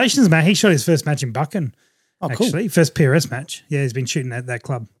 congratulations, Matt. He shot his first match in Buchan. Oh, cool. Actually, first PRS match. Yeah, he's been shooting at that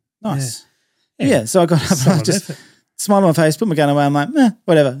club. Nice. Yeah. Yeah. So I got up and I Solid just effort. smiled on my face, put my gun away. I'm like,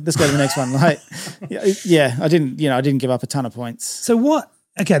 whatever. Let's go to the next one. Like, yeah. I didn't give up a ton of points. So what?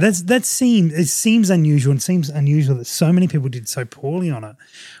 Okay, it seems unusual. It seems unusual that so many people did so poorly on it.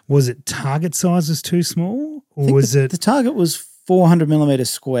 Was it target size was too small, or was it The target was 400 millimeters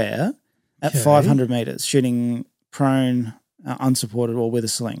square at Okay. 500 meters, shooting prone, unsupported, or with a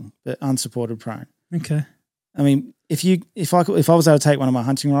sling, but unsupported prone. okay? I mean, if I was able to take one of my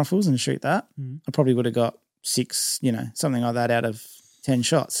hunting rifles and shoot that, I probably would have got 6, something like that out of 10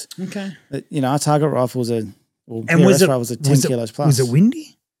 shots. Okay. But, our target rifles are, And PRS rifles are 10 kilos plus. Was it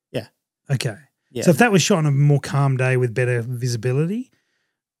windy? Yeah. Okay. Yeah. So if that was shot on a more calm day with better visibility,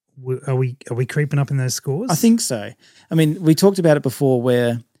 are we creeping up in those scores? I think so. I mean, we talked about it before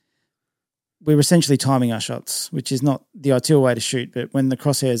where we were essentially timing our shots, which is not the ideal way to shoot, but when the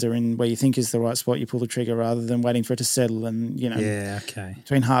crosshairs are in where you think is the right spot, you pull the trigger rather than waiting for it to settle and,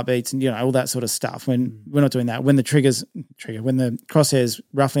 between heartbeats and, all that sort of stuff. When we're not doing that, when the when the crosshairs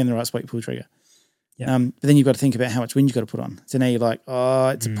roughly in the right spot, you pull the trigger. Yeah. But then you've got to think about how much wind you've got to put on. So now you're like,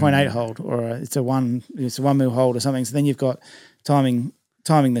 it's a 0.8 hold or it's a 1 mil hold or something. So then you've got timing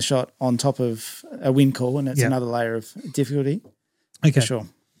the shot on top of a wind call, and it's another layer of difficulty. Okay. For sure.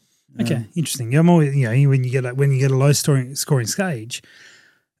 Okay, interesting. I'm always, when you get a low scoring stage,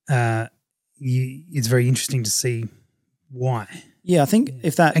 it's very interesting to see why. Yeah, I think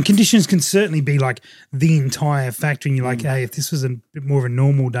if that and conditions can certainly be like the entire factor. And you're like, hey, if this was a bit more of a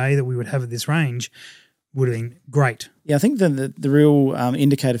normal day that we would have at this range, would have been great. Yeah, I think the real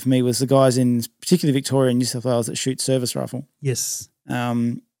indicator for me was the guys in particularly Victoria and New South Wales that shoot service rifle. Yes, a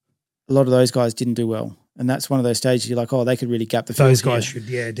lot of those guys didn't do well. And that's one of those stages you're like, they could really gap the field. Those guys should,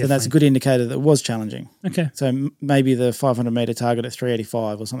 definitely. So that's a good indicator that it was challenging. Okay. So maybe the 500-metre target at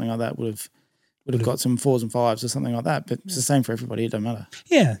 385 or something like that would have got some 4s and 5s or something like that. But it's the same for everybody. It doesn't matter.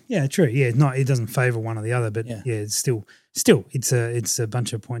 Yeah, true. Yeah, it doesn't favour one or the other, but it's still it's a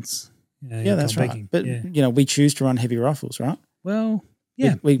bunch of points. That's right. But we choose to run heavy rifles, right? Well.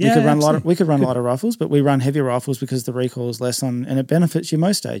 Yeah, we could run lighter rifles, but we run heavier rifles because the recoil is less and it benefits you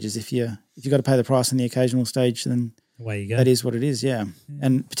most stages. If you got to pay the price on the occasional stage, then away you go. That is what it is. Yeah,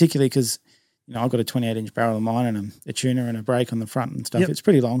 and particularly because I've got a 28-inch barrel of mine and a tuner and a brake on the front and stuff. Yep. It's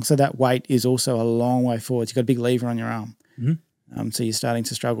pretty long, so that weight is also a long way forward. You've got a big lever on your arm, so you're starting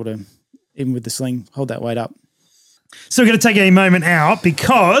to struggle to even with the sling hold that weight up. So we're going to take a moment out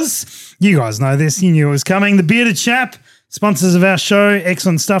because you guys know this. You knew it was coming. The Bearded Chap. Sponsors of our show,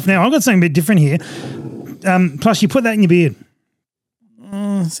 excellent stuff. Now, I've got something a bit different here. Plus, you put that in your beard.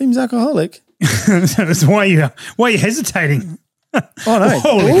 Seems alcoholic. That's why you're hesitating. Oh, no.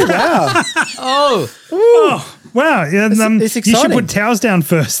 Holy wow. Oh, wow. Yeah, it's exciting. You should put towels down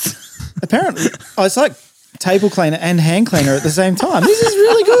first. Apparently. It's like table cleaner and hand cleaner at the same time. This is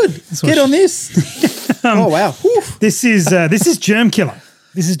really good. Get on this. Oh, wow. This is germ killer.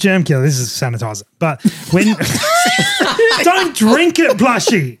 This is germ killer. This is sanitizer. But when don't drink it,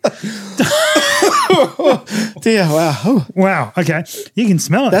 Blushy. Dear, wow. Wow. Okay. You can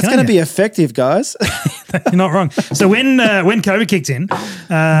smell it. That's going to be effective, guys. You're not wrong. So when COVID kicked in,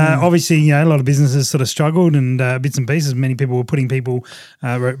 obviously, a lot of businesses sort of struggled and bits and pieces. Many people were putting people,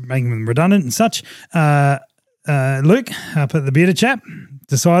 making them redundant and such. Luke, up at the Bearded Chap,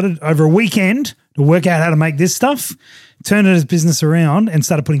 decided over a weekend to work out how to make this stuff, turned his business around and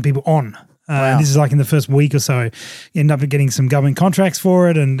started putting people on. Wow. This is like in the first week or so. He ended up getting some government contracts for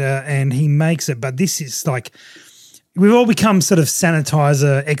it and he makes it. But this is like, we've all become sort of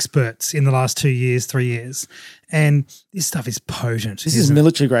sanitizer experts in the last 2 years, 3 years. And this stuff is potent. This is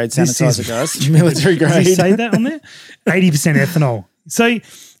military grade sanitizer, guys. Military grade. Did you say that on there? 80% ethanol. So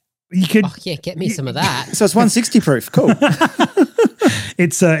you could... Oh, yeah, get me some of that. So it's 160 proof. Cool.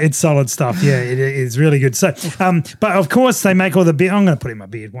 It's solid stuff. Yeah, it is really good. So, but of course they make all the beard. I'm going to put it in my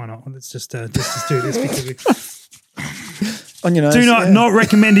beard. Why not? Let's just do this because on your nose. Do not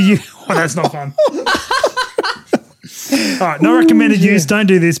recommended use. Oh, that's not fun. All right, not recommended use. Don't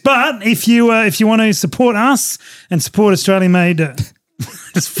do this. But if you want to support us and support Australian made.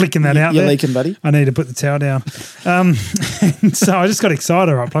 Just flicking that out You're there. leaking, buddy. I need to put the towel down. And so I just got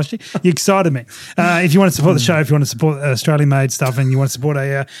excited, right, Plushy? You excited me. If you want to support the show, if you want to support Australian-made stuff and you want to support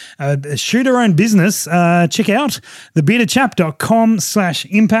a shooter-owned business, check out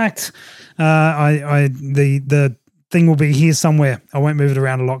thebeardedchap.com/impact. The thing will be here somewhere. I won't move it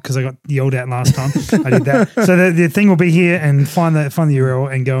around a lot because I got yelled at last time. I did that. So the thing will be here and find the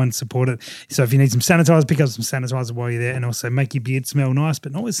URL and go and support it. So if you need some sanitizer, pick up some sanitizer while you're there and also make your beard smell nice,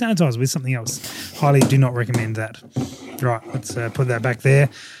 but not with sanitizer, with something else. Highly do not recommend that. Right, let's put that back there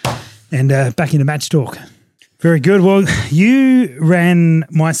and back into match talk. Very good. Well, you ran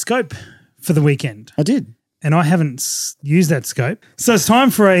my scope for the weekend. I did. And I haven't used that scope. So it's time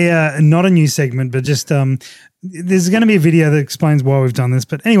for a not a new segment, but just there's going to be a video that explains why we've done this.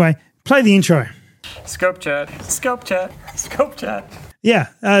 But anyway, play the intro. Scope chat. Yeah,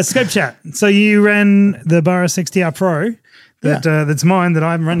 scope chat. So you ran the Burris XTR Pro that's mine that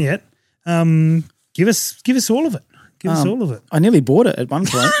I haven't run yet. Give us all of it. Give us all of it. I nearly bought it at one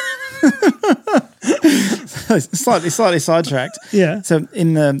point. slightly sidetracked. Yeah. So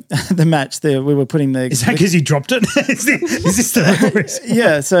in the match there, we were putting the... Is that because you dropped it? Is this the risk?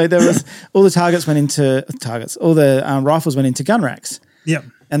 Yeah. So there was all the targets went into all the rifles went into gun racks. Yep.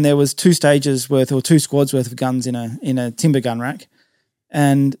 And there was 2 stages worth or 2 squads worth of guns in a timber gun rack.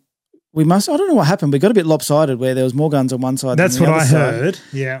 And I don't know what happened. We got a bit lopsided where there was more guns on one side That's than the what other I side. heard.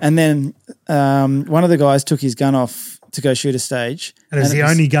 Yeah. And then one of the guys took his gun off to go shoot a stage. And it was the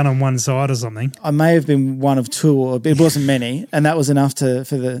only gun on one side or something. I may have been one of two, or it wasn't many, and that was enough for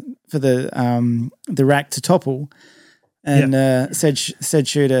the rack to topple. And said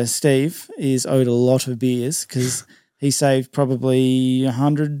shooter Steve is owed a lot of beers because he saved probably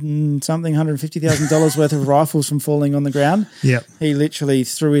 $150,000 worth of rifles from falling on the ground. Yep. He literally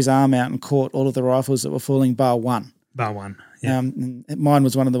threw his arm out and caught all of the rifles that were falling, bar one. Bar one. Yeah. Mine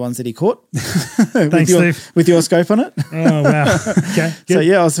was one of the ones that he caught. Thanks, Steve. With your scope on it. Oh, wow. Okay. Good. So,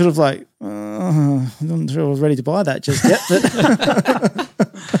 yeah, I was sort of like, I'm not sure I was ready to buy that just yet. But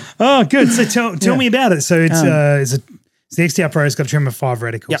Oh, good. So tell me about it. So it's the XTR Pro has got a Tremor 5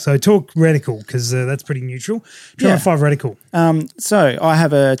 reticle. Yep. So talk reticle because that's pretty neutral. Tremor 5 reticle. So I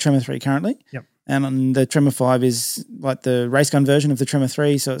have a Tremor 3 currently. Yep. And the Tremor 5 is like the race gun version of the Tremor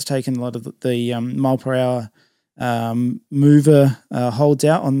 3. So it's taken a lot of the mile per hour mover holds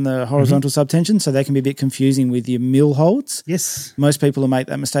out on the horizontal subtension. So they can be a bit confusing with your mill holds. Yes. Most people will make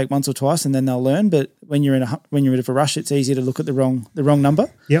that mistake once or twice and then they'll learn. But when you're in a bit of a rush, it's easy to look at the wrong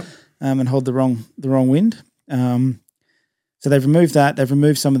number. Yep. And hold the wrong wind. So they've removed that. They've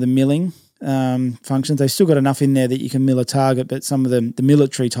removed some of the milling functions. They've still got enough in there that you can mill a target, but some of the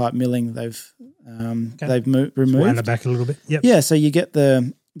military type milling they've removed. Wind it back a little bit. Yep. Yeah, so you get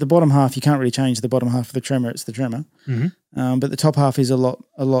the bottom half. You can't really change the bottom half of the Tremor. It's the Tremor. Mm-hmm. But the top half is a lot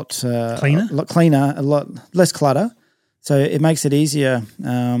cleaner, a lot cleaner, a lot less clutter. So it makes it easier.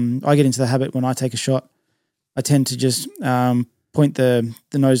 I get into the habit when I take a shot. I tend to just point the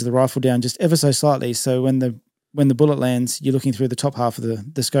nose of the rifle down just ever so slightly. So when the bullet lands, you're looking through the top half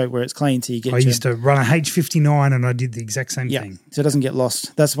of the scope where it's clean. So you get. I used to run a H59 and I did the exact same thing. So it doesn't get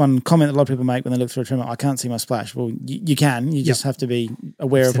lost. That's one comment that a lot of people make when they look through a Tremor. I can't see my splash. Well, you can. You just have to be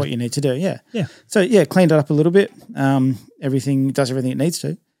aware of what you need to do. Yeah. Yeah. So cleaned it up a little bit. Everything does everything it needs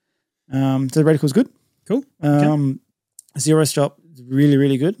to. So the reticle's good. Cool. Zero stop, really,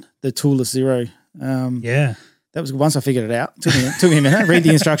 really good. The toolless zero. Yeah. That was once I figured it out. Took me a minute. Read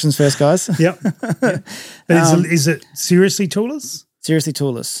the instructions first, guys. Yep. But is it seriously toolless? Seriously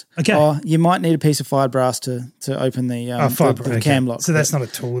toolless. Okay. You might need a piece of fired brass to open the cam lock. So that's not a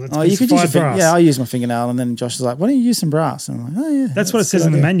tool. That's you could use brass. I use my fingernail, and then Josh is like, "Why don't you use some brass?" And I'm like, "Oh yeah." That's what it says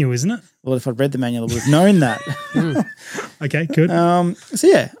in the manual, isn't it? Well, if I'd read the manual, I would have known that. Okay, good. So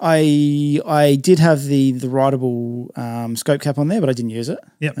yeah, I did have the rideable scope cap on there, but I didn't use it.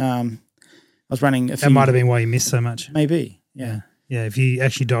 Yep. I was running that might have been why you missed so much. Maybe. Yeah. Yeah. If you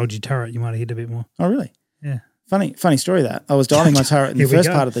actually dialed your turret, you might have hit a bit more. Oh really? Yeah. Funny story that. I was dialing my turret in the first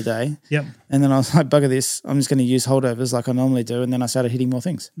part of the day. Yep. And then I was like, bugger this. I'm just going to use holdovers like I normally do. And then I started hitting more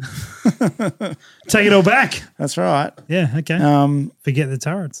things. Take it all back. That's right. Yeah. Okay. Forget the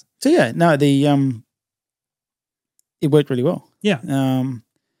turrets. So yeah, no, it worked really well. Yeah.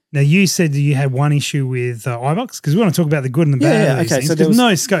 Now, you said that you had one issue with iBox because we want to talk about the good and the bad. Yeah, okay. So there's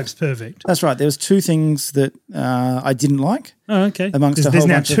no scope's perfect. That's right. There was two things that I didn't like. Oh, okay. Amongst there's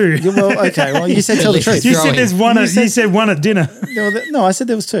now two. Well, okay. Well, you said tell the truth. You said there's one. You said one at dinner. No, I said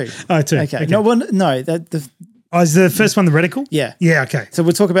there was two. Oh, two. Okay. No, one. No. Is the first one the reticle? Yeah. Yeah. Okay. So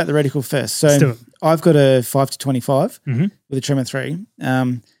we'll talk about the reticle first. So Let's do it. I've got a 5-25 with a Tremor 3,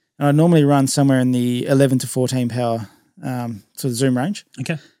 and I normally run somewhere in the 11 to 14 power sort of zoom range.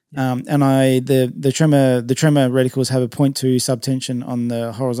 Okay. And the Tremor reticles have a 0.2 subtension on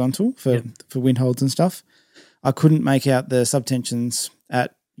the horizontal for wind holds and stuff. I couldn't make out the subtensions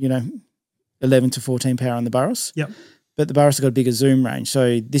at 11 to 14 power on the Burris. Yep. But the Burris has got a bigger zoom range,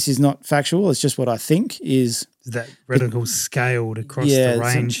 so this is not factual. It's just what I think is that reticle scaled across the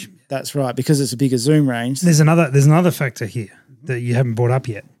range. That's right, because it's a bigger zoom range. There's another factor here that you haven't brought up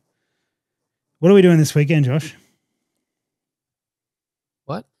yet. What are we doing this weekend, Josh?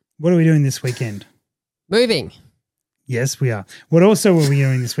 What are we doing this weekend? Moving. Yes, we are. What also are we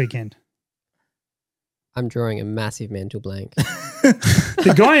doing this weekend? I'm drawing a massive mental blank.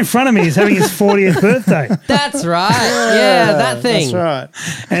 The guy in front of me is having his 40th birthday. That's right. Yeah, that thing. That's right.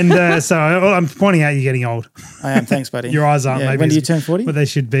 And so I'm pointing out you're getting old. I am. Thanks, buddy. Your eyes aren't maybe. When do you turn 40? What they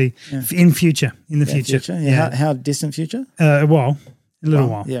should be in the future. Yeah. How distant future? A little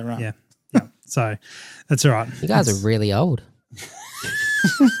while. Yeah, right. Yeah. So that's all right. You guys are really old.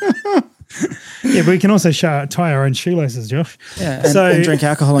 Yeah, but we can also tie our own shoelaces, Josh. Yeah, and drink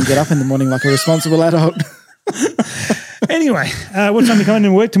alcohol and get up in the morning like a responsible adult. Anyway, what time are you coming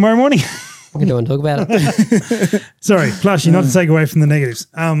to work tomorrow morning? We don't want to talk about it. Sorry, Plushy, not to take away from the negatives.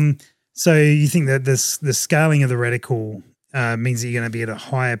 So you think that the scaling of the reticle means that you're going to be at a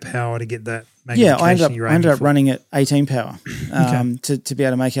higher power to get that Yeah, I magnification you're ended aiming up for. running at 18 power to be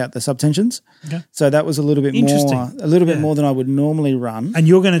able to make out the subtensions. Okay. So that was a little bit more than I would normally run. And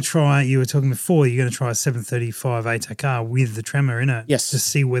you're going to try, you were talking before, you're going to try a 735 ATAC with the tremor in it. Yes. To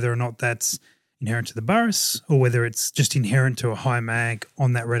see whether or not that's inherent to the Burris or whether it's just inherent to a high mag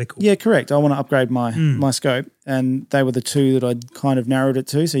on that reticle. Yeah, correct. I want to upgrade my scope, and they were the two that I'd kind of narrowed it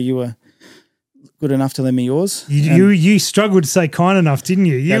to. So you were good enough to lend me yours. You struggled to say kind enough, didn't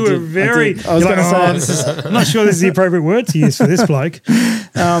you? You were very. I was going to say, I'm not sure this is the appropriate word to use for this bloke.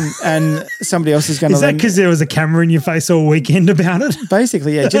 and somebody else is going to. Is that because there was a camera in your face all weekend about it?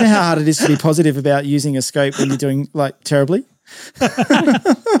 Basically, yeah. Do you know how hard it is to be positive about using a scope when you're doing like terribly?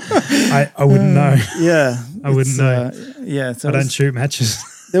 I wouldn't know. Yeah, I wouldn't know. Yeah, so I don't shoot matches.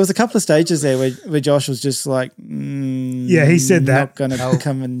 There was a couple of stages there where Josh was just like, yeah, he said that. Not going to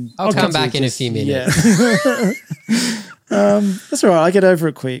come and. I'll come back in a few minutes. Yeah. That's all right. I get over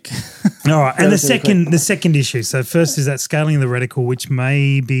it quick. All right, and the second issue. So first is that scaling of the reticle, which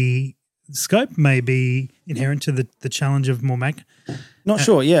may be scope, may be inherent to the challenge of more mag. Not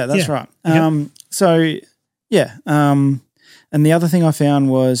sure. Yeah, that's right. Okay. So yeah, and the other thing I found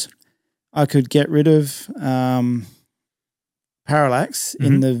was I could get rid of parallax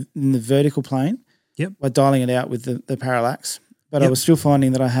in the vertical plane by dialing it out with the parallax, but I was still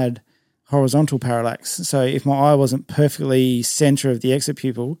finding that I had horizontal parallax. So if my eye wasn't perfectly center of the exit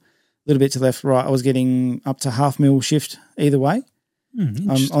pupil, a little bit to left, right, I was getting up to half mil shift either way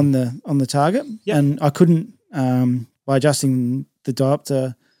on the target, and I couldn't by adjusting the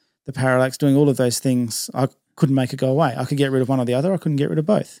diopter, the parallax, doing all of those things, I couldn't make it go away. I could get rid of one or the other. I couldn't get rid of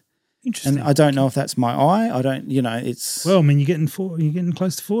both. Interesting. And I don't know if that's my eye. I don't, it's... Well, I mean, you're getting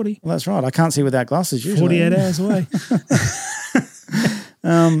close to 40. Well, that's right. I can't see without glasses usually. 48 hours away.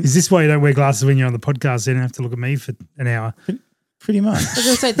 Is this why you don't wear glasses when you're on the podcast? You don't have to look at me for an hour. Pretty much. I was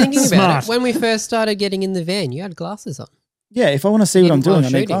going to say, thinking about it, when we first started getting in the van, you had glasses on. Yeah, if I want to see what I'm doing, I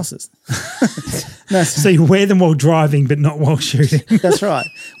need glasses. No, so you wear them while driving, but not while shooting. That's right.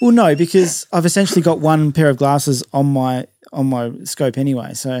 Well, no, because I've essentially got one pair of glasses on my scope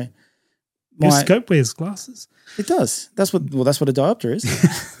anyway. So your scope wears glasses. It does. That's what a diopter is.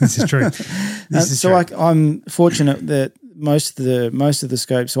 This is true. I'm fortunate that most of the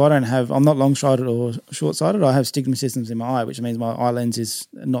scopes. So I'm not long sighted or short sighted. I have stigmatisms in my eye, which means my eye lens is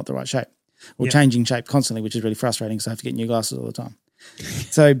not the right shape or changing shape constantly, which is really frustrating. So I have to get new glasses all the time.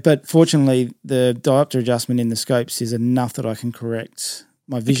 So, but fortunately, the diopter adjustment in the scopes is enough that I can correct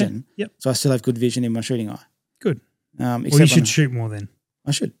my vision. Okay. Yep. So I still have good vision in my shooting eye. Good. Well, you should shoot more then.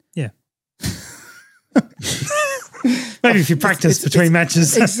 I should. Yeah. Maybe if you practice between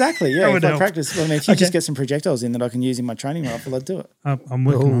matches. Exactly, yeah. If I help. practice, well, I mean, if you just get some projectiles in that I can use in my training rifle, I'd do it. I'm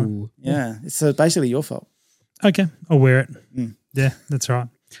working on it. Yeah. It's basically your fault. Okay, I'll wear it. Yeah, that's right.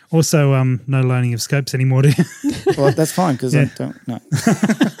 Also, no loaning of scopes anymore, do you? Well, that's fine because I don't know.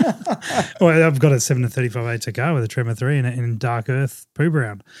 Well, I've got a 7-35 ATK with a Tremor 3 in Dark Earth poo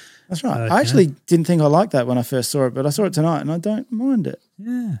brown. That's right. I actually didn't think I liked that when I first saw it, but I saw it tonight and I don't mind it.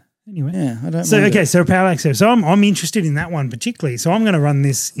 Yeah. Anyway. Yeah, I don't So, mind okay, it. so parallax there. So I'm interested in that one particularly. So I'm going to run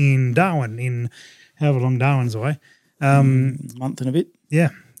this in Darwin, in however long Darwin's away. Month and a bit. Yeah.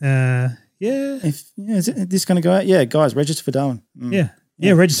 Yeah. Is this going to go out? Yeah, guys, register for Darwin.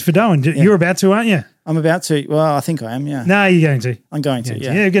 Yeah, register for Darwin. You're about to, aren't you? I'm about to. Well, I think I am, yeah. No, you're going to. I'm going to,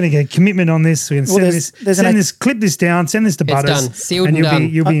 yeah. Yeah, we're going to get commitment on this. We're going to send this, clip this down, send this to Butters. Done. Sealed and and done.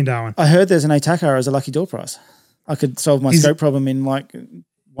 you'll be in Darwin. I heard there's an ATACR as a lucky door prize. I could solve my scope problem in like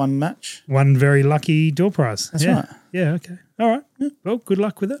one match. One very lucky door prize. That's right. Yeah, okay. All right. Yeah. Well, good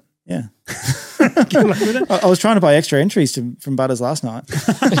luck with it. Yeah. Good luck with it. I was trying to buy extra entries from Butters last night.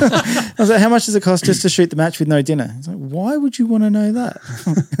 I was like, how much does it cost just to shoot the match with no dinner? It's like, why would you want to know that?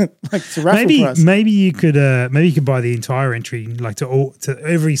 Like it's a raffle prize. Maybe you could buy the entire entry, like to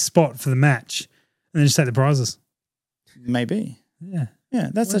every spot for the match, and then just take the prizes. Maybe. Yeah. Yeah,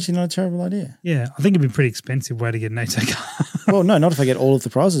 that's actually not a terrible idea. Yeah, I think it'd be a pretty expensive way to get an ATAC. Well, no, not if I get all of the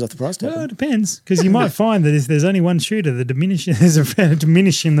prizes off the prize table. Well, it depends, because you might find that if there's only one shooter, there's a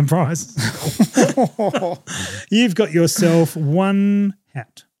diminish in the price. You've got yourself one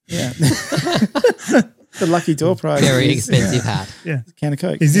hat. Yeah. The lucky door prize. Very expensive hat. Yeah. Can of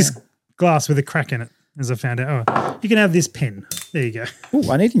Coke. Is this glass with a crack in it, as I found out? Oh, you can have this pen. There you go.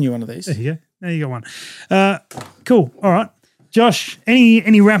 Oh, I need a new one of these. There you go. There you got one. Cool. All right. Josh,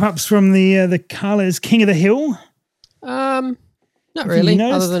 any wrap-ups from the Carlos King of the Hill? Not really,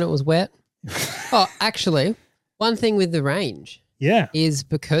 other than it was wet. Oh, actually, one thing with the range is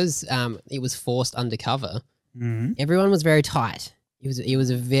because it was forced undercover, everyone was very tight it was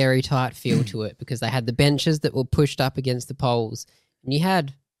a very tight feel to it because they had the benches that were pushed up against the poles, and you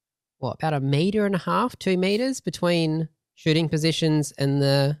had about 1.5 meters, 2 meters between shooting positions and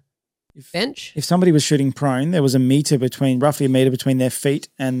the bench. If somebody was shooting prone, there was roughly a meter between their feet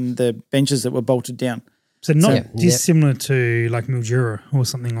and the benches that were bolted down. So not dissimilar to like Mildura or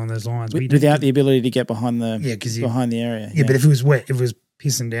something on those lines. Without the ability to get behind the area. Yeah, but if it was wet, if it was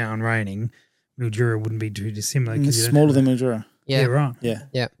pissing down, raining, Mildura wouldn't be too dissimilar. It's smaller than Mildura. Yeah, right.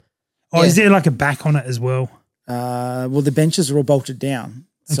 Yeah. Oh, is there like a back on it as well? Well, the benches are all bolted down.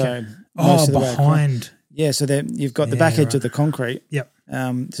 Okay. So most of the behind. Yeah, so you've got the back edge of the concrete. Yep.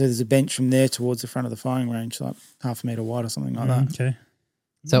 So there's a bench from there towards the front of the firing range, like 0.5 meter wide or something like that. Okay.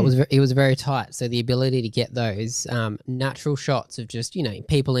 So it was very tight. So the ability to get those natural shots of just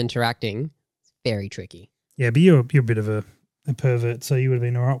people interacting, is very tricky. Yeah, but you're a bit of a pervert, so you would have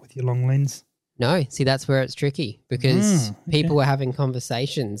been all right with your long lens. No, see, that's where it's tricky because people were having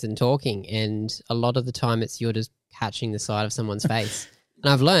conversations and talking, and a lot of the time you're just catching the side of someone's face.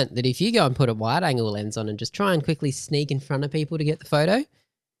 And I've learnt that if you go and put a wide angle lens on and just try and quickly sneak in front of people to get the photo,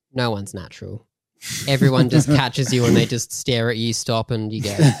 no one's natural. Everyone just catches you and they just stare at you, stop, and you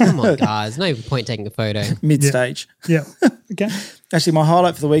go, come on, guys, no point taking a photo. Mid-stage. Yeah. Okay. Actually, my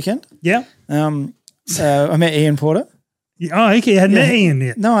highlight for the weekend, Yeah. I met Ian Porter. Oh, okay. You hadn't met Ian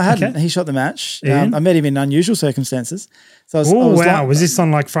yet. No, I hadn't. Okay. He shot the match. Ian? I met him in unusual circumstances. So I Oh, was wow. Was this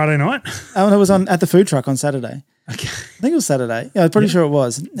on like Friday night? I was at the food truck on Saturday. Okay. I think it was Saturday. Yeah, I'm pretty sure it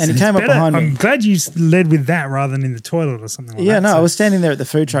was. And he came up behind me. I'm glad you led with that rather than in the toilet or something like that. Yeah, no, I was standing there at the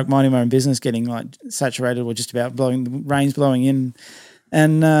food truck minding my own business, getting like saturated or just about the rain's blowing in.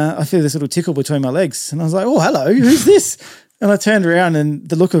 And I feel this little tickle between my legs. And I was like, oh, hello, who's this? And I turned around and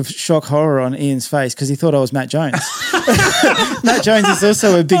the look of shock horror on Ian's face because he thought I was Matt Jones. Matt Jones is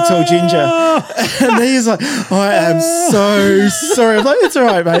also a big, tall ginger. And he's like, I am so sorry. I'm like, it's all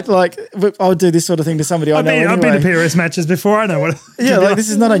right, mate. Like, I'll do this sort of thing to somebody I know anyway. I've been to PRS matches before. I know what. Yeah, like this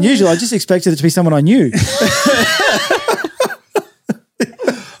is not unusual. I just expected it to be someone I knew.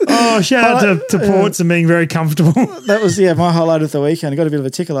 Oh, shout out to Ports and being very comfortable. That was, my highlight of the weekend. I got a bit of a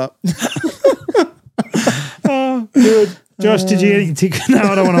tickle up. Oh, good. Josh, did you get any tickle? No,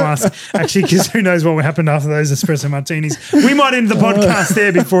 I don't want to ask, actually, because who knows what happened after those espresso martinis. We might end the podcast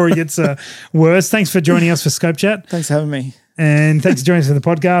there before it gets worse. Thanks for joining us for Scope Chat. Thanks for having me. And thanks for joining us for the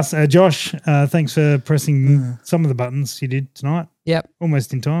podcast. Josh, thanks for pressing some of the buttons you did tonight. Yep.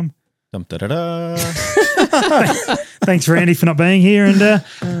 Almost in time. Dum-da-da-da. Thanks, Randy, for not being here.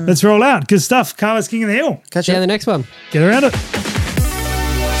 And let's roll out. Good stuff. Carlos King of the Hill. Catch See you you on the next one. Get around it.